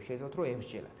ქართველებს შეეძლოთ რომ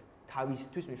ემსჯელათ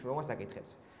თავისთვის მნიშვნელოვან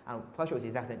საკითხებზე. ანუ ფაშოვის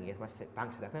ეძახდნენ ეს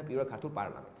ბანკს ეძახდნენ პირველ ქართულ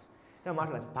პარლამენტს. და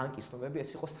მართლაც ბანკის ხმები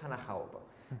ეს იყო სანახაობა.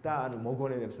 და ანუ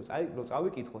მოგონებებს რო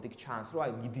წავიკითხოთ, იქ ჩანს, რომ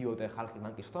აი მიდიოდა ხალხი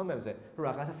ბანკის ხმებზე, რომ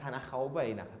რაღაცა სანახაობა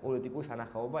ენახათ, პოლიტიკური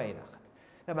სანახაობა ენახათ.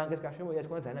 და ბანკის გარშემო ეს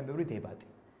ქონა ძალიან ბევრი დებატი.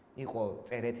 იყო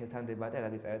წერეთელთან დებატი,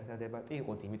 რატი წერეთელთან დებატი,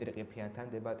 იყო დიმიტრი ყიფიანთან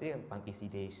დებატი, ბანკის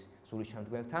იდეის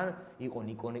სულისჩამდგმელთან, იყო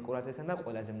ნიკო ნიკოლაძესთან და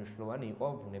ყველაზე მნიშვნელოვანი იყო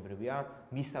ბუნებრივია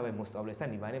მისავე მოსწავლესთან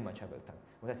ივანე მაჩაბელთან.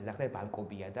 რომელსაც ეძახდნენ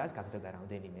ბანკობიადას, გაგზავნა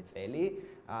რამდენიმე წელი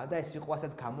და ეს იყო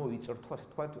ასაც გამოიწრთვა,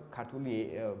 თქვათ, ქართული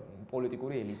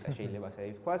პოლიტიკური ელიტა შეიძლება ასე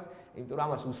ვთქვას, იმიტომ რომ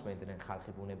ამას უსმენდნენ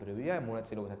ხალხი ბუნებრივია,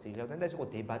 მონაწილეობასაც იღებდნენ და ეს იყო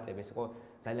დებატები, ეს იყო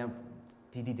ძალიან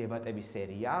დიდი დებატების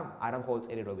სერია, არა მხოლოდ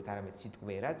წერილობით, არამედ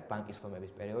სიტყვიერად ბანკის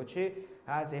ხმების პერიოდში.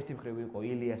 რაც ერთი მხრივ იყო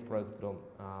ილიას პროექტი, რომ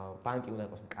ბანკი უნდა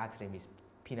იყოს მკაცრი მის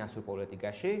ფინანსურ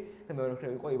პოლიტიკაში და მეორე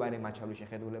მხრივ იყო ივანე მაჩაბლის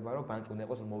შეხედულება, რომ ბანკი უნდა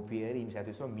იყოს მობიერი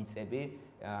იმისათვის, რომ მიწები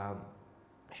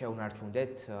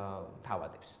შეუნარჩუნდეთ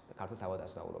თავადებს, ქართულ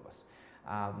თავადაზნაურობას.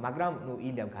 მაგრამ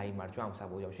ილიამ გაიმარჯვა ამ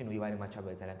საბოლოოში, ივანე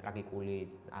მაჩაბელი ძალიან ტრაგიკული,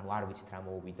 ანუ არ ვიცით რა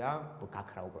მოუვიდა,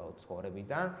 გაქრა უბრალოდ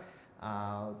ცხოვრებიდან.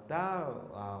 და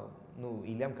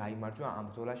ილიამ გაიმარჯვა ამ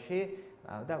ბრძოლაში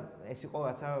და ეს იყო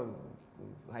რაცა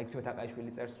აი თვითონ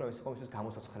აკაიშვილი წერს რომ ეს იყო მისთვის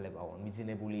გამოსოცხლებაო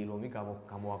მიძინებული ილომი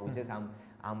გამოაღვიძეს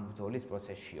ამ ბრძოლის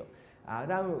პროცესშიო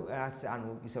და რაც ანუ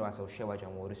ისე რაც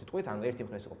შევაჯამო ორი სიტყვით ანუ ერთი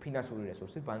მხრივ იყო ფინანსური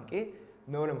რესურსი ბანკი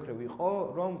მეორე მხრივ იყო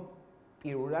რომ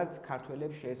პირველად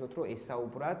ქართველებს შეეძლოთ რომ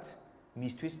ესაუბრათ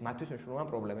მისთვის მნიშვნელოვან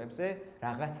პრობლემებზე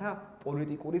რაღაცა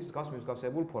პოლიტიკური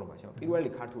მსგავსებულ ფორმაში. პირველი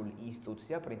ქართული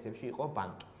ინსტიტუცია პრინციპში იყო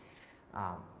ბანკი.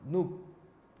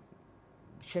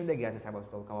 შემდეგი ასე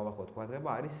საბოლოოდ გავავახოთ ყურადღება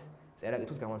არის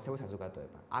წერა-კითხვის გამომცემელი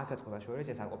საზოგადოება. აქაც ყველა შორის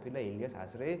ეს არ ყოფილა ილიას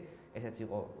აზრი, ესეც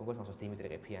იყო როგორც მოსოს დიმიტრი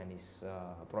ყიფიანის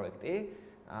პროექტი.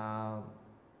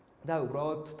 და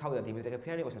უბრალოდ თავიდან დიმიტრი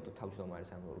ყიფიანი იყო საერთოდ თავმჯდომარე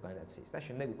ამ ორგანიზაციის და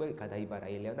შემდეგ უკვე გადაიბარა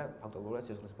ილია და ფაქტობრივად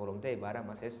სიცოცხლის ბოლომდე ებარა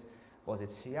მას ეს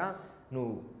პოზიცია.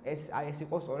 ეს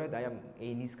იყო სწორედ აი ამ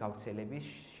ენის გავრცელების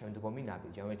შემდგომი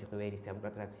ნაბიჯი. ერთი მხრივ ენის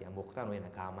დემოკრატიზაცია მოხდა, ენა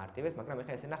გაამარტივეს, მაგრამ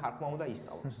ეხლა ეს ენა ხალხმა უნდა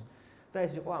ისწავლოს. და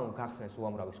ეს იყო გახსნეს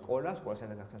უამრავი სკოლა,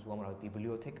 სკოლასთან გახსნეს უამრავი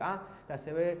ბიბლიოთეკა და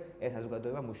ასევე ეს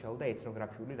საზოგადოება მუშაობდა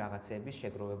ეთნოგრაფიული რაღაცეების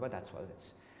შეგროვება დაცვაზეც.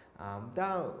 და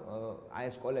აი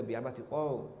ეს სკოლები ალბათ იყო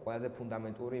ყველაზე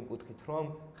ფუნდამენტური იმ კუთხით, რომ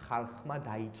ხალხმა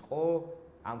დაიწყო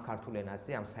ამ ქართულ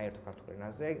ენაზე, ამ საერთო ქართულ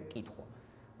ენაზე კითხვა.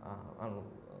 ანუ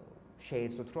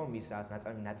შეეძლოთ რომ ის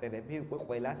ნაწერები უკვე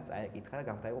ყველას წაეკითხა და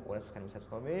გამხდარა იყო ყველას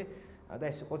ხელმისაწვდომი და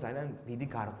ეს იყო ძალიან დიდი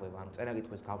გარღვევა, ანუ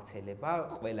წერა-კითხვის გავრცელება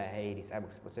ყველა ერის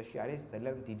წარმოქმნის პროცესში არის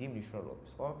ძალიან დიდი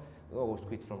მნიშვნელობის, ხო? როგორც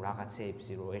თქვით რომ რაღაცეებს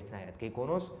რომ ერთნაირად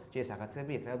გეგონოს, ეს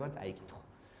რაღაცები ერთნაირად უნდა წაიკითხო.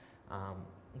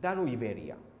 და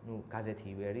ივერია, გაზეთი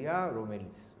ივერია,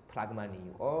 რომელიც ფლაგმანი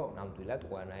იყო ნამდვილად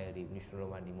ყველანაირი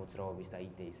მნიშვნელოვანი მოძრაობის და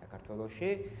იდეის საქართველოში.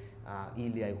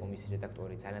 ილია იყო მისი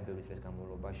რედაქტორი ძალიან ბევრი წლის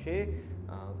განმავლობაში,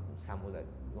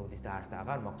 60-ის დაარსდა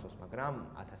აღარ მახსოვს, მაგრამ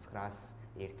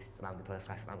 1901 წლამდე,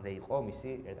 1900 წლამდე იყო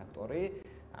მისი რედაქტორი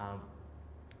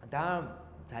და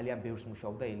ძალიან ბევრს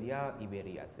მუშაობდა ილია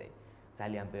ივერიაზე.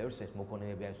 ძალიან ბევრს ეს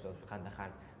მოგონებები არის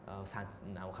ხანდახან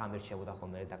ხამ ერჩებოდა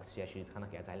ხოლმე რედაქციაში,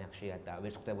 ხანდახან ძალიან ხშირად და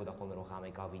ვერ ხვდებოდა ხოლმე რომ ხამე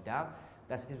გავიდა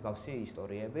და ასეთი მსგავსი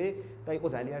ისტორიები და იყო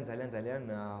ძალიან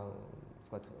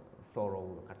ვთქვათ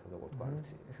thorough ქართულად როგორ თქვა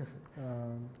აქცი.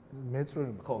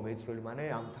 მეწვრილი. ხო, მეწვრილი მანე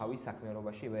ამ თავის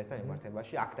საქმიანობაში ივერიასთან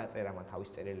მიმართებაში აქ დაწერა მან თავის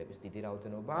წერილების დიდი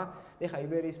რაოდენობა. ეხლა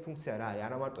ივერიის ფუნქცია რა არის?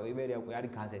 არა მარტო ივერია უკვე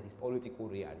არის გაზეთის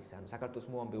პოლიტიკური არის, ანუ საქართველოს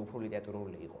მოამბე უფრო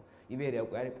ლიტერატურული იყო. ივერია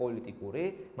უკვე არის პოლიტიკური,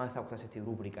 მას აქვს ასეთი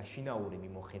რუბრიკა შინაური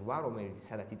მიმოხილვა, რომელიც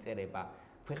სადაც იწერება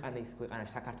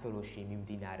ქვეყანაში საქართველოში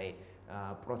მიმდინარე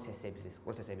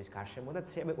პროცესების გარშემო და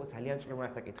შემეყო ძალიან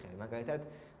წვრილმანახთა კითხები. მაგალითად,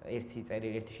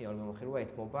 ერთი შინაური მიმოხილვა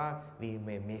ეთმობა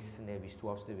ვინმე მესნების თუ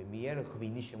ავსტრიების მიერ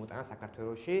ღვინის შემოტანა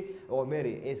საქართველოში. მე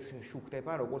ეს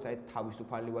შუქდება როგორც აი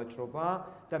თავისუფალი ვაჭრობა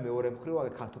და მეორე მხრივ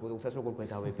ქართულ პროდუქტს როგორ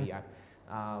გვედავებიან.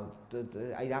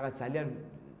 აი რაღაც ძალიან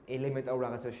ელემენტარულ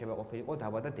რაღაცებს შემოყოფილი იყო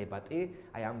დაბა და დებატი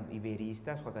აი ამ ივერიის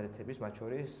და სხვა გაზეთების მათ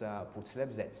შორის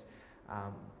ფურცლებზეც.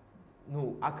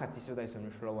 აქაც ისე და ისე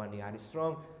მნიშვნელოვანი არის,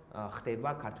 რომ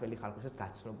ხდება ქართველი ხალხისთვის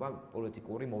გაცნობა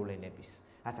პოლიტიკური მოვლენების.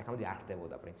 რაც აქამდე არ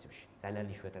ხდებოდა პრინციპში. ძალიან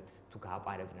იშვიათად თუ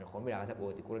გააპარებდნენ ხოლმე რაღაცა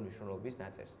პოეტიკური მნიშვნელობის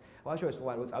ნაწერს. ვაშოვეს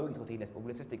უყარო წავიკითხოთ ილიას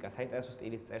პუბლიცისტიკა, საინტერესო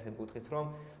სტილით წერს იმ კუთხით, რომ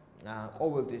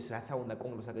ყოველთვის რაც უნდა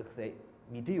კონკრეტულ საკითხზე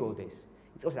მიდიოდეს,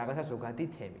 იწყებს რაღაცა ზოგადი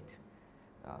თემით.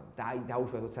 და აი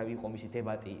დაუშვათ როცა იყო მისი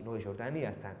დებატი ნოე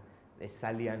ჟორდანიასთან, ეს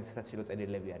ძალიან სასაცილო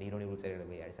წერილები არის, ირონიული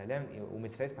წერილები არის, ძალიან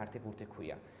უმეცრეს ფართი-ფურთი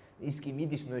ქვია. ის კი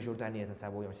მიდის ნოე ჟორდანიასთან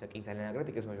საბოლოოში და კი ძალიან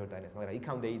აგრეთიკებს ნოე ჟორდანიას, მაგრამ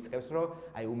იქამდე იწყებს, რომ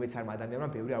აი უმეცარმა ადამიანმა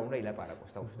ბევრი არ უნდა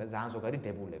ილაპარაკოს და ძალიან ზოგადი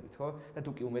დებულებით, ხო? და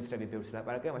თუ კი უმეცრები ბევრს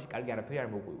ილაპარაკება, მაშინ კარგი არაფერი არ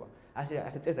მოგვივა.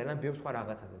 ასე წერს ძალიან ბევრ სხვა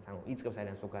რაღაცასაც, ანუ იწყებს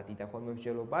ძალიან ზოგადი და ხოლმე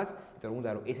მსჯელობას, იმიტომ რომ უნდა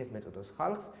რომ ესეც მეწოდოს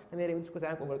ხალხს და მე რემიც უკვე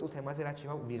ძალიან კონკრეტულ თემაზე რაც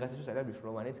შევა ვიღაცისთვის ძალიან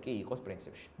მნიშვნელოვანიც კი იყოს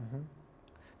პრინციპში.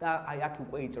 და აი აქ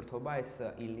უკვე იწრთობა ეს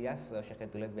ილიას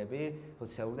შეხედულებები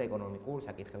სოციალურ და ეკონომიკურ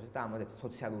საკითხებზე და ამაზეც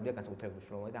სოციალურია განსაკუთრებით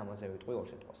მნიშვნელოვანი და ამაზე ვიტყვი ორ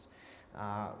სიტყვას.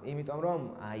 იმიტომ რომ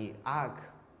აი აქ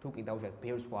თუ კი დავუშვათ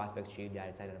ბევრ სხვა ასპექტში ილია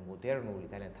არის ძალიან მოდერნული,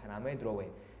 ძალიან თანამედროვე,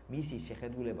 მისი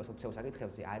შეხედულება სოციალურ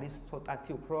საკითხებზე არის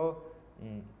ცოტათი უფრო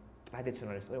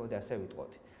ტრადიციონალისტური, მოდი ასე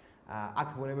ვიტყოთ. აქ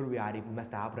მონებრივი არის იმას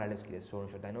დააბრალებს კიდე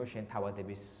სორონშოდანო შენ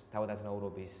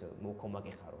თავადაზნაურობის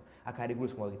მოქომაგე ხარო. აქ არის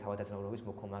გულისხმობი თავადაზნაურობის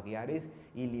მოქომაგე არის,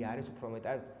 ილია არის უფრო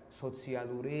მეტად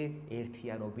სოციალური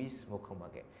ერთიანობის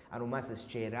მოქომაგე. ანუ მას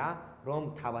სჯერა, რომ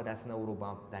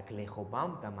თავადაზნაურობამ და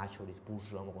გლეხობამ და მათ შორის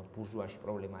ბურჟუა, მოკლედ ბურჟუაში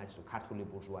პრობლემა არის, რომ ქართული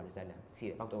ბურჟუა არის ძალიან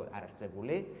მცირე, ფაქტობრივად არ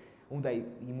არსებული, უნდა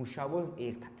იმუშაოს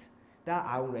ერთად და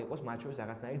არ უნდა იყოს მათ შორის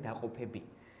რაღაცნაირი დაყოფები.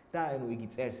 და ანუ იგი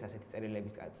წერს ასეთი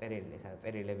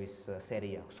წერილების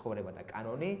სერია ცხოვრება და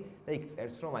კანონი და იქ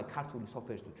წერს რომ აი ქართული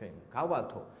სოფლის თუ ჩვენ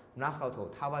გავალთო, ვნახავთო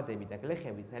თავადები და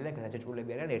გლეხები ძალიან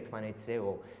გადაჯაჭვულები არიან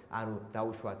ერთმანეთზეო, ანუ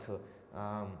დაუშვათ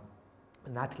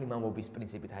ნათლიმამობის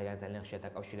პრინციპით აი ძალიან ხშირად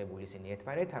დაკავშირებული ისინი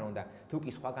ერთმანეთთან და თუ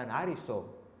კი სხვაგან არისო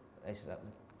ეს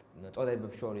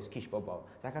წოდებებს შორის ქიშპობა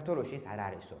საქართველოში ეს არ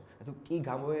არისო. თუ კი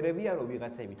გამოერევია რომ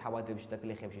ვიღაცები თავადებში და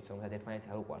გლეხებშიც რომ ერთმანეთი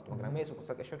არ უყვართ, მაგრამ ეს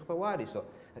უკვე შემთხვევა არისო.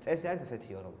 წესი არის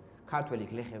ასეთიო რომ ქართველი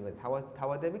გლეხები და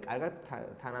თავადები კარგად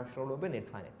თანამშრომლობენ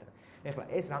ერთმანეთთან. ეხლა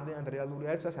ეს რამდენად რეალური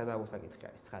არის და სადავო საკითხი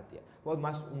არის, ცხადია. მოკლედ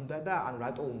მას უნდა და ანუ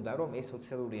რატო უნდა რომ ეს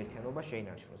სოციალური ერთიანობა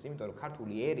შეინარჩუნოს? იმიტომ რომ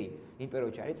ქართული ერი იმ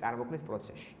პერიოდში არის წარმოქმნის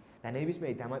პროცესში. და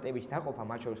ნებისმიერი დამატებითი დაყოფა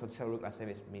მათ შორის სოციალური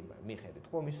კლასების მიხედვით,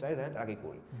 ხო, მისთვის არის ძალიან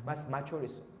ტრაგიკული. მათ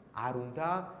შორის არ უნდა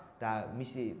და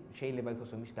მისი შეიძლება იყოს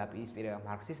რომ მისი დაპირისპირება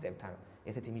მარქსისტებთან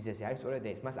ერთ-ერთი მიზეზი არის სწორედ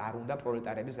ეს, მას არ უნდა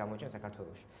პროლეტარების გამოჩენა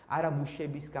საქართველოში. არა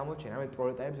მუშების გამოჩენა, არამედ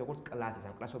პროლეტარების როგორც კლასის,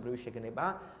 ან კლასობრივი შეგნება,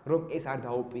 რომ ეს არ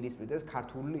დაუპირისპირდეს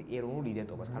ქართული ეროვნულ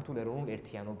იდენტობას, ქართულ ეროვნულ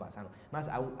ერთიანობას. ანუ მას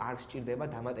არ სჭირდება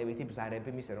დამატებითი ბზარები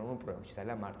მის ეროვნულ პროექტში,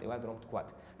 ძალიან მარტივად რომ ვთქვათ.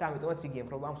 და ამიტომაც იგი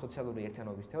ემხრობა ამ სოციალური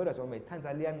ერთიანობის თეორიას, რომელიც თან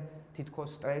ძალიან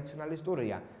თითქოს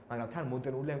ტრადიციონალისტურია, მაგრამ თან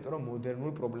მოდერნულია, იმიტომ რომ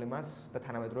მოდერნულ პრობლემას და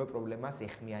თანამედროვე პრობლემას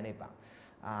ეხმიანება.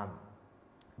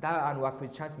 და ანუ აქ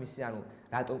ჩანს მისი ანუ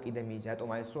რატომ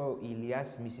არის რომ ილიას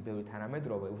მისი ბევრი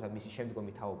თანამედროვე, უბრალოდ მისი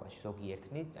შემდგომი თაობაში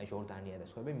ზოგიერთნი, აი ჟორდანია და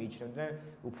სხვაები მიიჩნევდნენ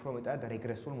უფრო მეტად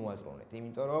რეგრესულ მოაზროვნედ,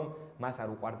 იმიტომ რომ მას არ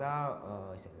უყვარდა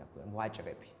ესე რა ქვია,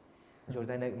 ვაჭრები.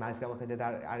 ჟორდანია მას გამოხედეთ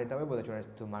არ ედავებოდა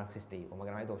ჯორდანი მარქსისტი იყო,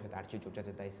 მაგრამ აი დაუშვათ არჩილ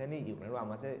ჭავჭავაძე და ისინი იყვნენ რომ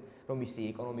ამაზე რომ მისი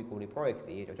ეკონომიკური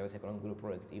პროექტი, ჭავჭავაძის ეკონომიკური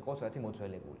პროექტი იყო საერთოდ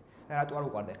მოძველებული. და რატო არ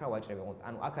უყვარდა ახლა ვაჭრები?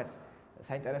 ანუ აქაც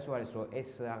საინტერესო არის რომ ეს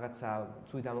რაღაცა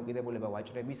ცუდი დამოკიდებულება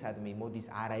ვაჭრებისადმი მოდის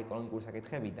არა ეკონომიკური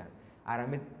საკითხებიდან,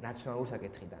 არამედ ნაციონალური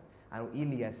საკითხიდან. ანუ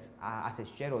ილიას ასე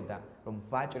სჯეროდა რომ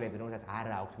ვაჭრები რომელსაც არ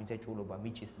აქვს მიწაჭულობა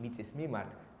მიწის მიმართ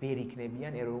ვერ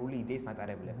იქნებიან ეროვნული იდეის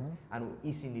მატარებლები. ანუ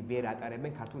ისინი ვერ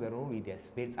ატარებენ ქართულ ეროვნულ იდეას,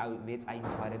 ვერ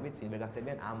წაიმსხვარებენ, ვერ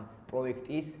გახდებიან ამ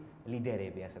პროექტის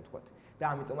ლიდერები, ასე ვთქვათ. და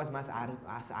ამიტომაც მას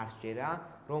არ სჯერა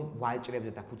რომ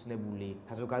ვაჭრებზე დაფუძნებული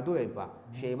საზოგადოება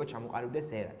შეიძლება ჩამოყალიბდეს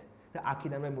ერად. და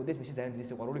აქედანვე მოდის მისი ძალიან დიდი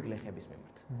სიყვარული გლეხების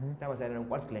მიმართ. და მას ძალიან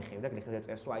უყვარს გლეხები და გლეხებზე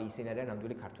წერს რომ აი ისინი არიან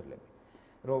ნამდვილი ქართველები.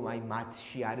 რომ აი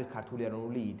მათში არის ქართული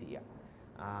ეროვნული იდეა.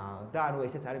 და ანუ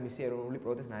ესეც არის მისი ეროვნული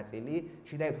პროექტის ნაწილი,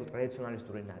 შეიძლება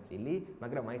ტრადიციონალისტური ნაწილი,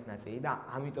 მაგრამ მაინც ნაწილი და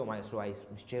ამიტომ არის რომ აი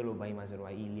მსჯელობა იმაზე რომ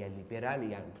აი ილია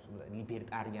ლიბერალია,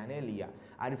 ლიბერტარიანელია,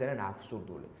 არის ძალიან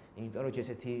აბსურდული. იმიტომ რომ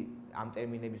ესეთი ამ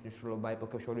ტერმინების მნიშვნელობა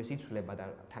ეპოქებს შორის იცვლება და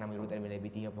თანამედროვე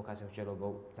ტერმინებით იმ ეპოქაზე მსჯელობა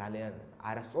ძალიან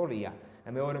არასწორია. და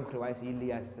მეორე მხრივ აი ეს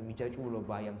ილიას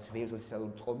მიჯაჭვულობა აი ამ ძველი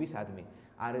სოციალური წყობისადმი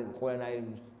არ ყველანაირ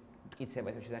მტკიცება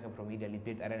ეს შესახებ რომ ილია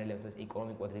ლიბერტარიანელია თუ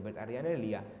ეკონომიკურად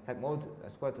ლიბერტარიანელია საკმაოდ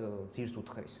ასე ვთქვათ ძირს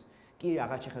უთხრის. კი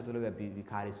რაღაც შეხედულებები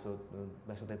იქ არის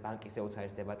ასე ბანკის ეოც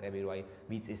არის დებატები რომ აი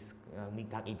მიწის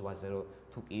გაყიდვაზე რომ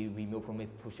თუ კი ვინმე უფრო მეტ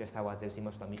ფულს შესთავაზებს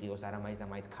იმას და მიყიდოს არა მაინც და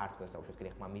მაინც ქართველს და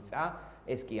უშუალოდ ხმა მიწა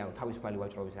ეს კი ანუ თავისუფალი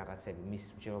ვაჭრობის რაღაცები მის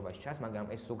მსჯელობაში ჩანს მაგრამ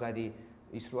ეს ზოგადი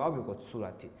ის რო ავიღოთ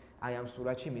სურათი, აი ამ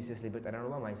სურათში მისის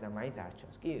ლიბერტარიანობა მაინც და მაინც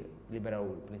არჩევს. კი,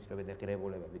 ლიბერალური პრინციპები და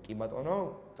ღირებულებები, კი ბატონო,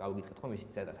 წავიგეთ ხო მის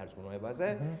ციტატა სარწმუნოებაზე,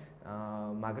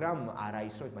 მაგრამ არა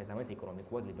ის რომ მაინც და მაინც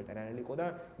ეკონომიკურად ლიბერტარიანელი იყო და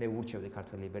მე ვურჩევდი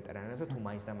ქართველ ლიბერტარიანებს და თუ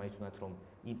მაინც და მაინც უნდათ რომ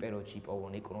იმ პერიოდში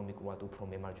იპოვონ ეკონომიკურად უფრო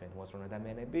მემარჯვენე მოაზროვნე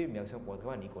ადამიანები, მე ახსენ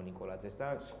ყოველდღიურად ნიკო ნიკოლაძეს და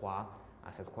სხვა,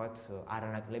 ასე ვთქვათ,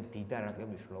 არანაკლებ დიდ და არანაკლებ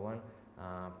მნიშვნელოვან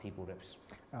ფიგურებს.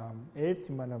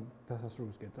 ერთი მანამ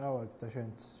დასასრულისკენ წავართ და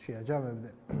შენც შეაჯამებდე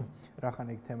რახან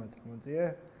ეგ თემა წამოწიე.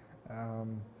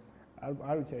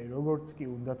 არ ვიცი, როგორც კი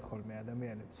უნდათ ხოლმე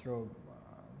ადამიანებს, რომ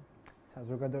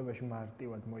საზოგადოებაში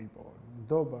მარტივად მოიპოვონ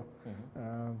ნდობა,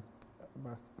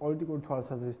 პოლიტიკური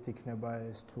თვალსაზრისით იქნება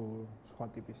ეს თუ სხვა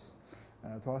ტიპის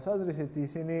თვალსაზრისით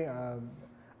ისინი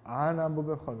ან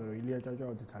ამბობენ ხოლმე, რომ ილია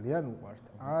ჭავჭავაძე ძალიან უყვართ,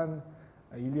 ან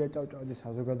ილია ჭავჭავაძის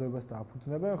საზოგადოებას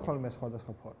დააფუძნებენ ხოლმე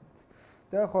სხვადასხვა ფორმით.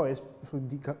 და ხო, ეს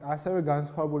ასევე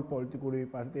განსხვავებული პოლიტიკური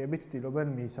პარტიები ცდილობენ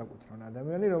მიისაკუთრონ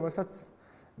ადამიანი, რომელსაც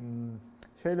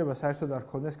შეიძლება საერთოდ არ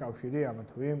ქონდეს კავშირი ამ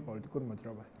თუ იმ პოლიტიკურ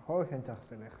მოძრაობასთან. ხო, შენც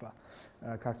ახსენე ახლა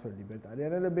ქართველი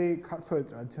ლიბერტარიანელები, ქართველი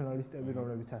ტრადიციონალისტები,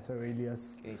 რომლებიც ასევე ილიას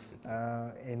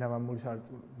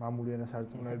მამული ენა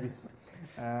სარწმუნოების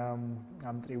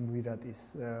ამ ტრიუმვირატის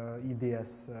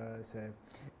იდეას ესე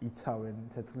იცავენ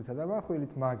ცეცხლითა და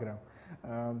მახვილით, მაგრამ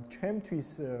ჩემთვის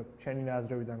შენი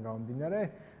ნაზრევიდან გამომდინარე,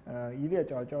 ილია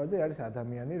ჭავჭავაძე არის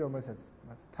ადამიანი, რომელსაც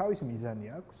თავის მიზანი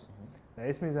აქვს და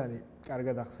ეს მიზანი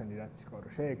კარგად ახსენი რაც იყო,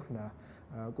 რომ შეექმნა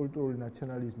კულტურული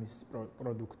ნაციონალიზმის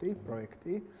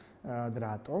პროექტი,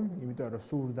 რატომ? იმიტომ რომ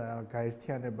სურდა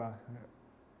გაერთიანება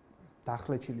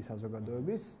დახლეჩილი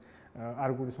საზოგადოების,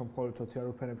 არ გულისხმობ მხოლოდ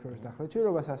სოციალურ ფენებს შორის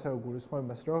დახლეჩილებას, ასევე გულისხმობ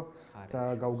იმას, რომ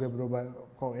გაუგებრობა,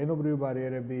 ხო, ენობრივი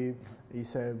ბარიერები,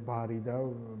 ისე ბარი და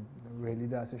ველი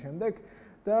და ასე შემდეგ.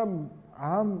 და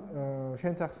ამ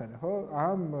შენც ახსენე, ხო?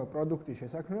 ამ პროდუქტის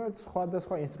შესაქმნელად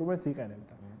სხვადასხვა ინსტრუმენტს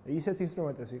იყენებდა. ისეთ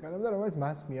ინსტრუმენტებს იყენებდა, რომელიც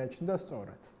მას მიაჩნდა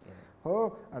სწორად. ხო?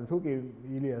 ანუ თუ კი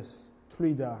ილიას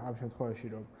თვლიდა ამ შემთხვევაში,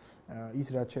 რომ ის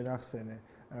რაც შენ ახსენე,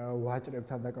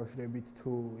 ვაჭრებთან დაკავშირებით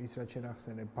თუ ის რაც შენ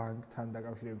ახსენე, ბანკთან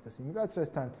დაკავშირებით და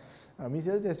სიმკაცრესთან, მის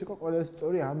აზრით ეს იყო ყველაზე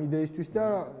სწორი ამ იდეისთვის და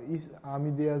ის ამ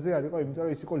იდეაზე არ იყო, იმიტომ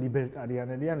რომ ის იყო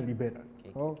ლიბერტარიანელი ან ლიბერალი.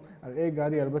 ხო? ანუ ეგ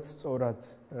არის ალბათ სწორად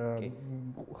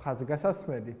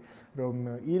ხაზგასასმელი, რომ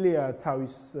ილია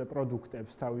თავის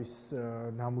პროდუქტებს, თავის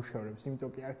ნამუშევრებს, იმიტომ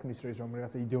კი არ ქმნის რომ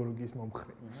რაღაცა იდეოლოგიის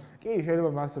მომხრე. კი,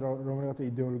 შეიძლება მას რაღაცა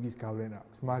იდეოლოგიის გავლენა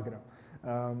აქვს, მაგრამ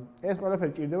ეს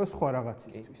ყველაფერი ჭირდება სხვა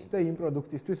რაღაცისთვის და იმ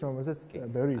პროდუქტისთვის, რომელზეც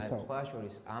ბევრი ისაუბრა. სხვა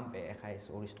შორის ამ ეხა ეს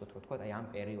ორი სტოთ რო თქვა, აი ამ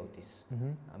პერიოდის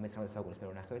მე-19 საუკუნის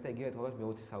პირველი ნახევარი და იგივე თქოს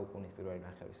მე-20 საუკუნის პირველი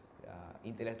ნახევრის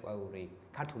ინტელექტუალური,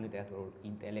 ქართული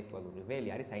ინტელექტუალური ველი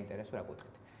არის საინტერესო რა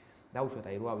კუთხით. დაუშვათ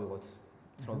აი რო ავიღოთ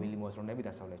ცნობილი მოაზროვნეები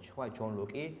დასავლეთში, ხო, აი ჯონ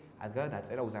ლოკი ადგა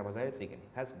დაწერა უზარმაზარი წიგნი,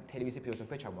 სადაც თელევიზიის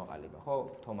ფილოსოფია ჩამოაყალიბა, ხო,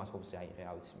 თომას ჰობსი აიღე,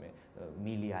 რა ვიცი მე,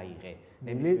 მილი აიღე,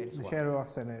 შენ რო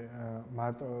ახსენე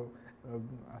მარტო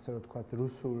ასე რომ თქვა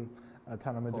რუსულ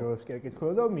თანამედროვეებს კი არ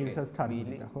კითხულობ და მილსაც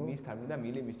თარგმნიდა, ხო? მის თარგმნიდა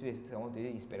მილი, მისთვის ესეთი საკმაოდ დიდი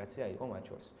ინსპირაცია იყო მათ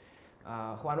შორის.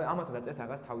 ხო, ანუ ამათო დაწერს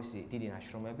რაღაც თავისი დიდი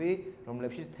ნაშრომები,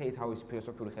 რომლებშიც თავისი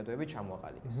ფილოსოფიური ხედვები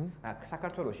ჩამოაყალიბეს.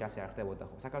 საქართველოში ასე არ ხდებოდა,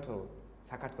 ხო?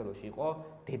 საქართველოში იყო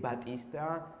დებატის და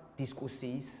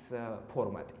დისკუსიის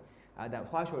ფორმატი. და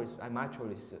სხვა შორის, აი მათ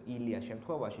შორის ილიას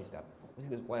შემთხვევაშიც და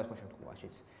ყველა სხვა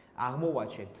შემთხვევაშიც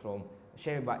აღმოვაჩენთ, რომ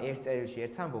შეიძლება ერთ წერილში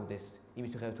ერთს ამბობდეს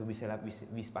იმის მიხედვით თუ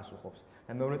ვის პასუხობს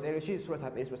და მეორე წერილში სულაც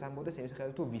აპერისპირს ამბობდეს იმის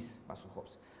მიხედვით თუ ვის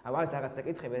პასუხობს. ანუ ეს რაღაც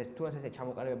დაკითხები თუ ასე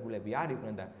ჩამოყალიბებულები არ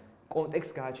იყვნენ და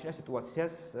კონტექსტს გააჩნია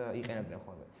სიტუაციას იყენებდნენ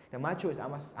ხოლმე. და მათ შორის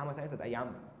ამასთან ერთად აი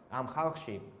ამ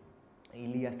ხალხში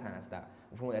ილიასთანაც და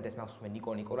უფრო ეს მახსოვს მე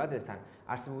ნიკო ნიკოლაძესთან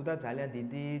არსებობდა ძალიან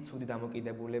დიდი ცუდი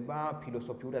დამოკიდებულება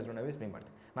ფილოსოფიური აზროვნების მიმართ.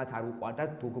 მათ არ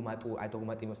უყვარდათ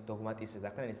დოგმატიზმის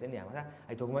ახლა ესენი ამას და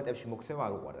აი დოგმატებში მოქცევა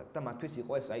არ უყვარდათ და მათთვის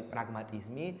იყო ეს აი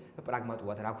პრაგმატიზმი და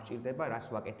პრაგმატულად რა გვჭირდება, რას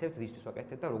ვაკეთებთ, რისთვის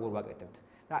ვაკეთებთ და როგორ ვაკეთებთ.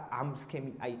 და ამ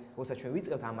სქემით აი როცა ჩვენ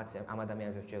ვიწყებთ ამ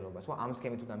ადამიანებს შეერობას, ხო, ამ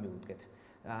სქემით უნდა მივუდგეთ.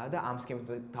 და ამ სქემით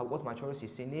დავყოთ მათ შორის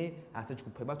ისინი ასე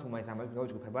ჯგუფებად თუ მაინც ამას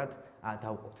ჯგუფებად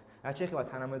დავყოთ. რაც შეეხება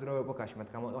თანამედროვე ეპოქაში მათ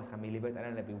გამოიყენებს ხა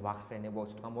ლიბერტარიანები ვახსენებო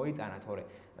ცოტა მოიტანა, თორე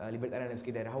ლიბერტარიანებს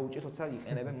კიდე რა უჭირს, თორსა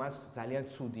იყენებენ მას ძალიან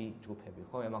ცუდი ჯგუფები,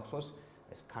 ხო? მე მახსოვს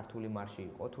ეს ქართული მარში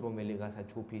იყო თუ რომელიღაცა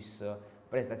ჯგუფის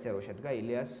პრეზენტაცია რო შედგა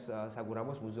ილიას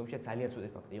საგურამოს მუზეუმში ძალიან ცუდი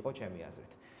ფაქტი იყო ჩემი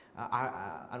აზრით.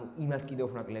 ანუ იმათ კიდევ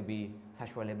უფრო ნაკლები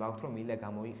საშუალება აქვს რომ ილია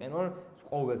გამოიყენონ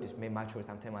ყოველთვის მე მათ შორის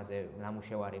ამ თემაზე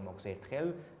ნამუშევარი მოხს ერთხელ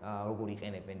როგორ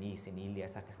იყენებენ ისინი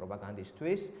ილიას სახის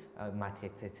პროპაგანდისტვის მათ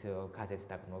ერთ-ერთ გაზეთს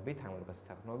დაგნობით, თანამედროვე გაზეთს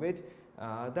დაგნობით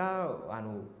და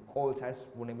ანუ ყოველთვის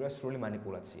ბუნებრივია სრული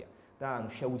манипуляცია და ანუ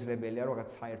შეუძლებელია რომ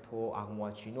რაღაც საერთო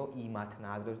აღმოაჩინო იმათ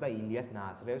ნაზრევს და ილიას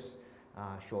ნაზრევს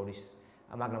შორის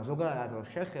მაგრამ ზოგადად რო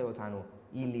შეხელოთ, ანუ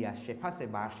ილიას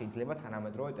შეფასება არ შეიძლება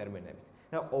თანამედროვე ტერმინებით.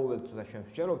 და ყოველთვის და ჩვენ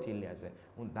ვსჯერობთ ილიაზე,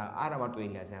 და არა მარტო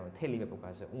ილიაზე, არამედ მთელი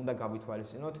ეპოქაზე, უნდა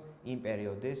გავითვალისწინოთ იმ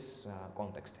პერიოდის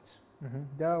კონტექსტიც.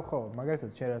 და ხო, მაგალითად,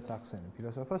 შენ რაც ახსენე,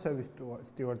 ფილოსოფოსები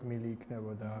სტიუარტ მილი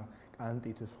იქნებოდა,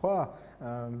 კანტი თუ სხვა,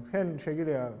 შენ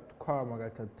შეგიძლია თქვა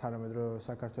მაგალითად თანამედროვე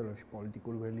საქართველოში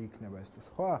პოლიტიკური ველი იქნება ეს თუ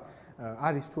სხვა,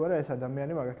 არის თუ არა ეს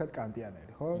ადამიანი მაგალითად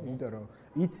კანტიანელი, ხო? იმიტომ რომ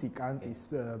იცი კანტის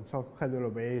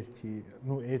მსოფლმხედველობა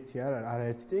ერთი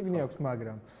არაერთი წიგნი აქვს,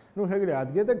 მაგრამ შეგიძლია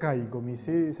ადგე და გაიგო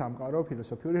მისი სამყარო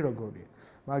ფილოსოფიური როგორია.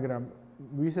 მაგრამ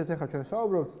ვისაც ახლა ჩვენ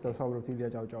ვსაუბრობთ ილია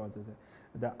ჭავჭავაძეზე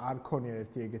და არ ქონია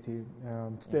ერთი ეგეთი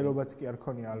მცდელობაც კი არ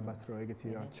ქონია ალბათ რომ ეგეთი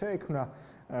რაღაც შეექმნა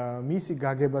მისი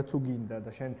გაგება თუ გინდა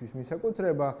და შენთვის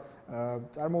მისაკუთრება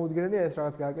წარმოუდგენელია ეს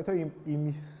რაღაც გააკეთო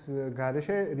იმის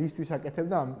გარეშე რისთვის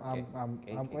აკეთებდა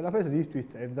ამ ყველაფერს რისთვის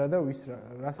წერდა და ვის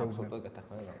რას ეუბნება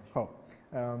ხო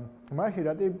მაშინ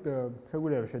რატი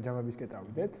შეგვიძლია რომ შეჯამებისკენ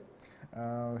წავიდეთ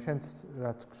შენც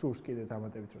რაც გსურს კიდე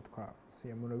დამატებით რომ თქვა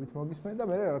სიამოვნებით მოგისმენ და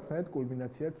მე რაღაცნაირად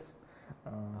კულმინაციაც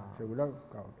შეგვიძლია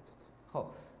გავაკეთოთ ხო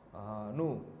ну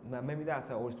მე მინდა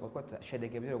რაცა ორი სიტყვა თქვა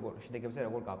შედეგებზე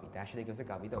როგორ გავიდა შედეგებზე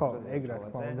გავიდა ხო ეგ რა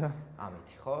თქმა უნდა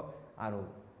ამით ხო ანუ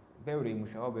ბევრი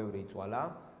იმუშავა ბევრი იწვალა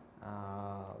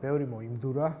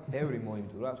ბევრი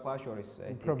მოიმდურა სხვა შორის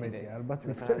პრომეთი ალბათ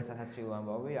სასაცილო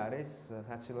ამბავი არის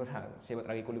სასაცილო რა შეიძლება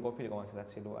ტრაგიკული ყოფილიყო მაგრამ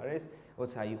სასაცილო არის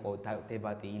როცა იყო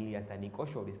დებატი ილიას და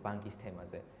ნიკოს შორის ბანკის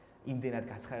თემაზე იმდენად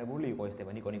გაცხარებული იყო ეს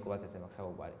დებატი ნიკო ნიკოლაძეზე მაქვს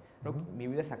საუბარი რომ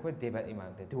მივიდა საქმე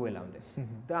დებატიმამდე დუელამდე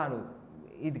და ანუ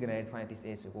იდგნა ერთმანეთის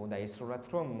ეს უნდა ისრულად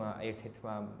რომ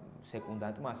ერთ-ერთმა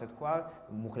სეკუნდანტმა ასე თქვა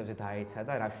მუხლებზე დაეცა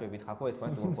და რა შვებით ხახო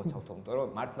ერთმანეთს როგორ ხოცავთო იმიტომ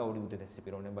რომ მართლა ორი უდიდესი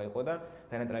პიროვნება იყო და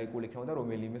ძალიან ტრაგიკული იქნებოდა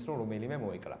რომელიმე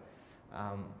მოიკლა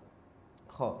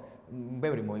ხო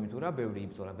ბევრი მოიმდურა ბევრი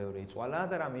იბრძოლა ბევრი იწვალა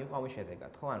და რა მიიღო ამის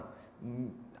შედეგად ხო ანუ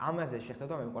ამაზე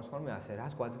შეხედა მე მიყვარს ხოლმე ასე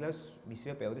რას გვაძლევს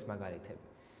მისივე პერიოდის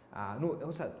მაგალითები ну,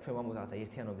 როცა ჩვენ ვამბობთ რაღაცა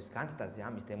ერთიანობის განცდაზე,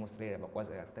 ამის დემონსტრირება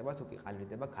ყველაზე რა ხდება, თუ კი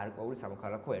ყალიბდება გარკვეული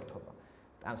სამოქალაქო ერთობა.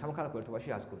 ამ სამოქალაქო ერთობაში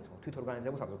აზგურისხმობ თვით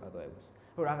ორგანიზებულ საზოგადოებას.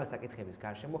 რომ რაღაც საკითხების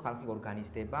გარშემო ხალხი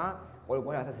ორგანიზდება,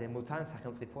 ყოველგვარი რაღაცა ზემოთან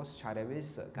სახელმწიფოს ჩარევის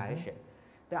გარეშე.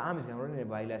 და ამის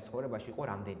განმავლობა ილიას ცხოვრებაში იყო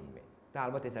რამდენიმე. და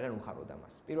ალბათ ეს ძალიან უხაროდა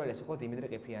მას. პირველი ეს იყო დიმიტრი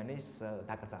ყიფიანის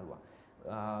დაკრძალვა.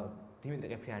 დიმიტრი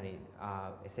ყიფიანი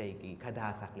ესე იგი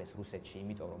გადაასახლეს რუსეთში,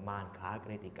 იმიტომ რომ მან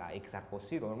გააკრიტიკა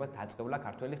ექსარქოსი, რომელმაც დაწყევლა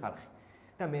ქართველი ხალხი.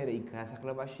 და მე იქ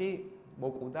გადასახლებაში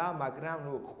მოკვდა, მაგრამ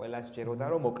ნუ ყველას ჯეროდა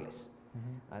რომ მოკლეს.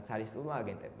 ცარისტულმა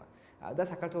აგენტებმა. და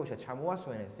საქართველოსაც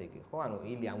ჩამოასვენეს იგი, ხო, ანუ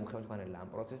ილია უხელმძღვანელი ამ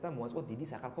პროცესს და მოაწყო დიდი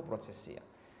სახალხო პროცესია.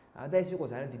 და ეს იყო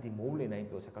ძალიან დიდი მოვლენა იმ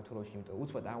პერიოდში საქართველოში, იმიტომ რომ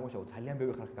უცბად აღმოჩნდა ძალიან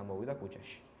ბევრი ხალხი გამოვიდა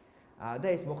ქუჩაში.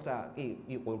 და ეს მოხდა კი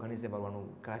იყო ორგანიზება რომ ანუ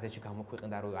გაზეთში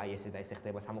გამოქვეყნდა რომ აი ესე და ესე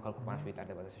ხდება სამოქალაქო პანში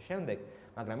ვითარდება და ასე შემდეგ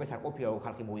მაგრამ ეს არ ყოფილა რომ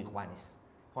ხალხი მოიყვანეს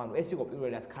ხო ანუ ეს იყო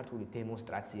პირველი რაც ქართული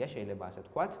დემონსტრაცია შეიძლება ასე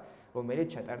ვთქვათ რომელიც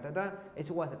ჩატარდა და ეს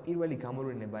იყო ასე პირველი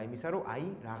გამოვლენა იმისა რომ აი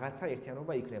რაღაცა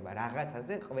ერთიანობა იქნება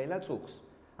რაღაცაზე ყველა წუხს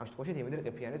ამ შემთხვევაში დიმიტრი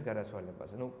ყიფიანის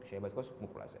გარდაცვალებაზე ნუ შეიძლება თქოს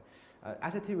მუკლაზე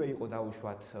ასეთივე იყო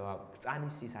დაუშვათ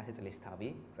ბრძანისის 100 წლისთავი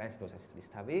ბრძანისის 100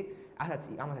 წლისთავი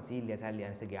ამასაც ილია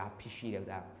ძალიან ესე იგი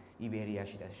აფიშირებდა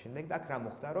იბერიაში და შემდეგ და აქ რა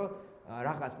მოხდა რომ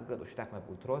რაღაც კონკრეტულ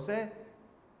შეთანხმებულ დროზე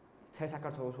თე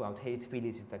საქართველოს ამ თეი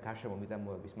თბილისის და გარშემო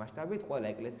მიდამოების მასშტაბით ყველა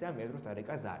ეკლესიამ ერთდროს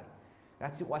დარეკა ზარი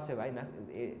რაც იყო ასევე აი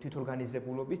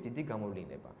თვითორგანიზებულობის დიდი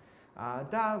გამოვლინება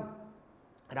და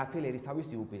რაფიელ ერისთავის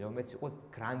იუბილე რომელიც იყო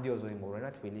გრანდიოზული მოვლენა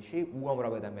თბილისში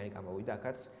უამრავი ადამიანი გამოვიდა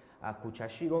აქაც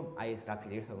ქუჩაში რომ აი ეს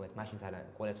რაფიელ ერისთავის მაშინ ძალიან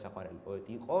ყოველთვის საყვარელი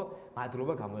პოეტი იყო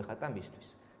მადლობა გამოეხატა მისთვის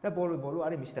და ბოლო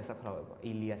არის მისი დასაფლავება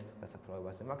ილიას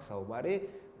დასაფლავებაზე მაქვს საუბარი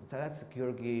სადაც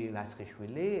გიორგი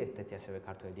ლასხიშვილი ერთ-ერთი ასევე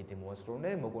ქართველი დიდი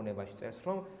მოაზროვნე მოგონებაში წერს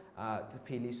რომ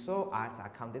თბილისო არც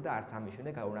აქამდე და არც ამის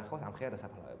შემდეგ გაუნახავს ამხელა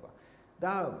დასაფლავება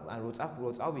და ანუ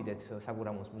რო წავიდეთ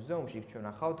საგურამოს მუზეუმში იქ ჩვენ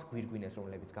ნახავთ გვირგვინებს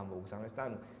რომლებიც გამოუგზავნეს და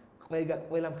ანუ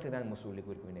ყველა მხრიდან მოსული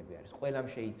გვირგვინები არის ყველამ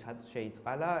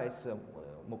შეიწყალა ეს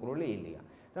მოკრული ილია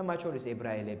და მათ შორის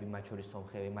ებრაელები, მათ შორის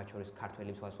სომხები, მათ შორის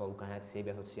ქართველი სხვადასხვა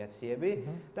ორგანიზაციები, ასოციაციები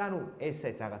და ანუ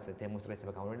ესეც რაღაცა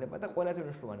დემონსტრაციება გამოვლენა და ყველაზე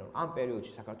მნიშვნელოვანი რომ ამ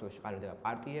პერიოდში საქართველოში ყალიბდება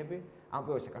პარტიები, ამ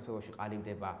პერიოდში საქართველოში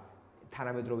ყალიბდება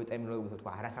თანამედროვე ტერმინოლოგიით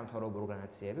თქვა არასამთავრობო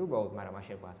ორგანიზაციები, უბრალოდ, მაგრამ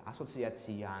მაშინ ყავს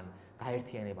ასოციაცია ან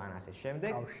გაერთიანება ან ასე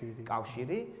შემდეგ,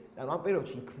 კავშირი და ამ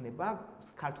პერიოდში იქმნება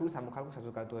ქართული სამოქალაქო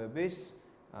საზოგადოების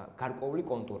გარკვეული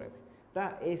კონტურები.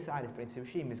 და ეს არის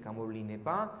პრინციპში იმის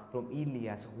გამოვლინება, რომ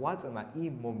ილიას ღვაწლმა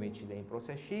იმ მომენტში და იმ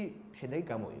პროცესში შედეგი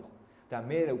გამოიღო. და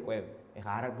მე უკვე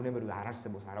ეხლა არაბუნებრივი არ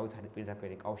არსებობს არავითარი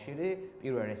პირდაპირი კავშირი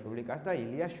პირველ რესპუბლიკას და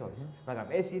ილიას შორის. მაგრამ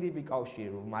ეს ირიბი კავშირი,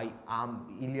 რომ აი ამ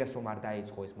ილიას რომ არ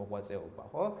დაიწყო ეს მოღვაწეობა,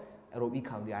 ხო? რომ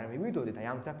იქამდე არ მივიდოდეთ, აი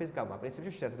ამ ძაფის გამო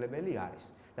პრინციპში შესაძლებელი არის.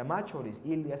 და მათ შორის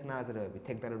ილიას ნააზრევები,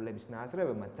 თეგდარბლების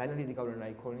ნააზრევებმა ძალიან დიდი გავლენა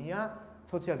იქონია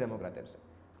სოციალ-დემოკრატებზე.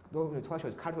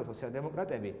 თვალშორის ქართული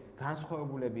სოციალ-დემოკრატები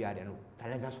განსხვავებულები არიან,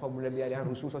 ძალიან განსხვავებულები არიან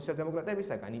რუსულ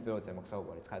სოციალ-დემოკრატებისაგან, იმ პერიოდზე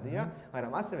მოხსაუბარი ცხადია,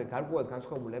 მაგრამ ასევე გარკვეულად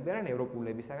განსხვავებულები არიან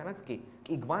ევროპულებისაგანაც კი.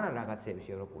 კი გვანან რაღაცეებში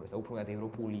ევროპულებს და უფრო მეტად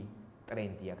ევროპული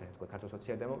ტრენდია, ასე ვთქვათ, ქართული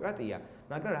სოციალ-დემოკრატია,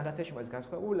 მაგრამ რაღაცებში მას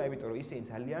განსხვავებულია, იმიტომ რომ ისინი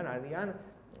ძალიან არიან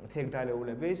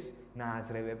თეგდალეულების,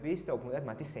 ნააზრევების და უფრო მეტად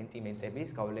მათი სენტიმენტების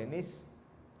გავლენის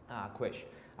ქვეშ.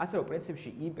 ასე რომ პრინციპში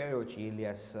იმ პერიოდში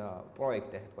ილიას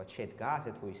პროექტი, ასე ვთქვათ, შედგა, ასე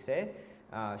თუ ისე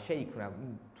შეიქმნა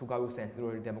თუ გავიხსენებთ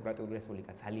პირველი დემოკრატიული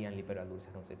რესპუბლიკა ძალიან ლიბერალური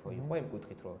სახელმწიფო იყო იმ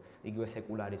კუთხით რომ იგივე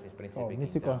სეკულარიზმის პრინციპი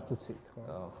მისი კონსტიტუციით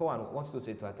ხო ანუ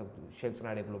კონსტიტუციით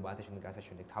შეწნარებლობა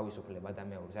ასაშენდე თავისუფლება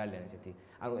ადამიანური ძალიან ესეთი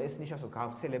ანუ ეს ნიშნავს რომ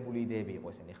გავრცელებული იდეები იყო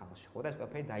ესენი ხალხში ხო და ეს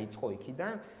ყველაფერი დაიწყო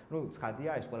იქიდან ნუ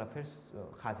ცხადია ეს ყველაფერს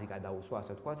ხაზი გადაუსვა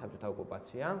ასე ვთქვათ საბჭოთა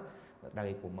ოკუპაციამ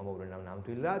ტრაგიკულ მომავლენამ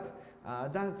ნამდვილად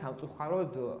და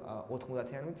სამწუხაროდ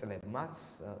 90-იანი წლებმაც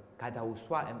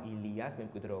გადაუსვა ამ ილიას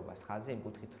მემკვიდრეობას ხაზი იმ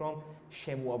კუთხით რომ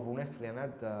შემოაბრუნეს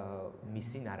მთლიანად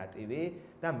მისი ნარატივი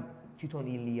და თვითონ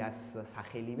ილიას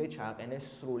სახელივე ჩააყენეს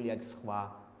სრულიად სხვა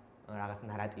რაღაც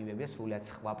ნარატივები და სრულიად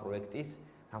სხვა პროექტის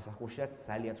გამოსახულშიც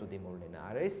ძალიან ცუდი მოვლენა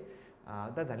არის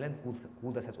და ძალიან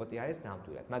გულდასაწყვეტი არის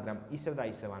ნამდვილად მაგრამ ისევ და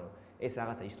ისევ ანუ ეს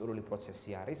რაღაცა ისტორიული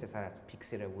პროცესი არის, ეს არის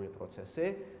ფიქსირებული პროცესი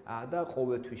და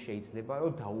ყოველთვის შეიძლება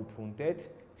რომ დაუბრუნდეთ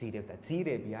ძირებს და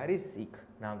ძირები არის იქ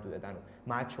ნამდვილად, ანუ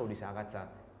მათ შორის რაღაცა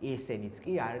ესენიც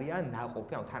კი არიან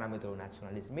ნაყოფი, ანუ თანამედროვე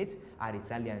ნაციონალიზმიც არის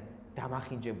ძალიან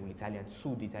დამახინჯებული, ძალიან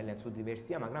ცუდი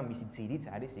ვერსია, მაგრამ მისი ძირიც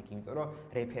არის იქ, იმიტომ რომ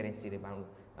რეფერენსირება, ანუ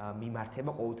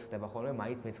მიმართება ყოველთვის ხდება ხოლმე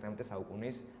მაინც მე-19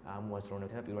 საუკუნის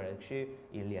მოაზროვნებთან და პირველ რიგში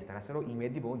ილიასთან, ასე რომ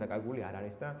იმედი ბოლოს დაკარგული არ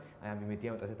არის და აი ამ იმედი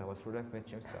ამოტაზე დავასრულებ მე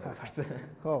ჩემს საუბარს.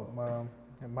 ხო,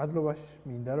 მადლობა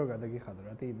მინდა რომ გადაგიხადო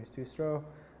რატი იმისთვის რომ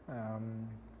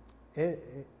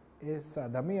ეს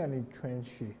ადამიანი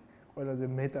ჩვენში ყველაზე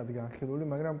მეტად განხილული,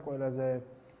 მაგრამ ყველაზე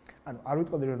ანუ არ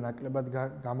ვიტყოდი რომ ნაკლებად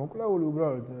გამოკვლეული,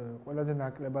 უბრალოდ ყველაზე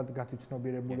ნაკლებად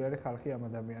გათვითცნობიერებული არის ხალხი ამ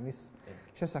ადამიანის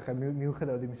შესახებ.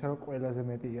 მიუხედავად იმისა, რომ ყველაზე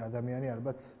მეტი ადამიანი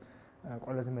ალბათ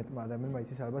ყველაზე მეტმა ადამიანმა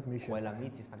იცის ალბათ მის შესახებ. ყველა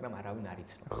მიცის, მაგრამ არავინ არ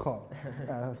იცნობს. ხო,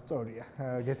 სწორია.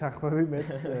 გეთანხმები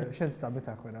მეც, შენც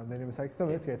დამეთანხმე რამდენიმე საკითხს და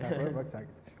მეც გეთანხმები მაგ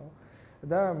საკითხში, ხო?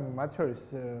 და მათ შორის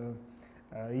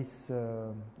ის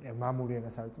მამული ენა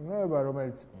სარწმუნოება,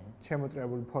 რომელიც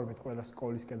შემოწირებული ფორმით ყველა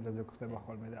სკოლის კედლებზე გვხდება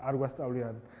ხოლმე და არ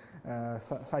გვასწავლიან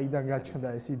საიდან გაჩნდა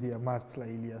ეს იდეა მართლა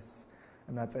ილიას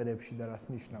ნაწერებში და რას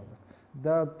ნიშნავდა.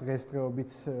 და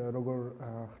დღესდღეობით როგორ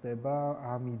ხდება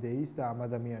ამ იდეის და ამ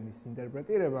ადამიანის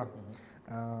ინტერპრეტირება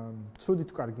ცუდი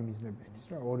თუ კარგი მიზნებისთვის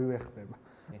რა ორივე ხდება.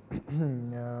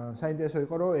 საინტერესო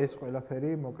იყო რომ ეს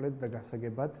ყველაფერი მოკლედ და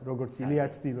გასაგებად როგორც ილია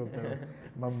ცდილობდა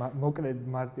რომ მოკლედ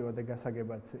მარტივად და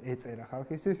გასაგებად ეწერა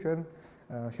ხალხისთვის ჩვენ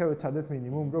შევეცადეთ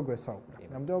მინიმუმ რომ გვესაუბრა.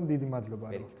 ამიტომ დიდი მადლობა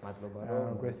რომ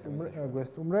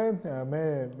გვესტუმრე. მე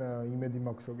იმედი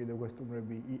მაქვს რომ კიდევ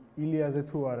გვესტუმრები ილიაზე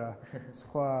თუ არა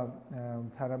სხვა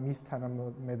მის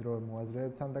თანამედროვე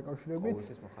მოაზრეებთან დაკავშირებით.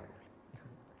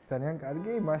 ძალიან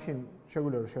კარგი, მაშინ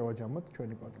შეგვიძლია რომ შევაჯამოთ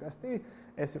ჩვენი პოდკასტი.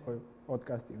 ეს იყო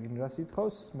პოდკასტი ვინ რას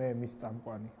ითხოვს, მე მის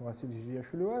წამყვანი ვასილი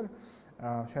ჟიაშვილი ვარ.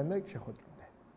 შემდეგ შეხვედრამდე.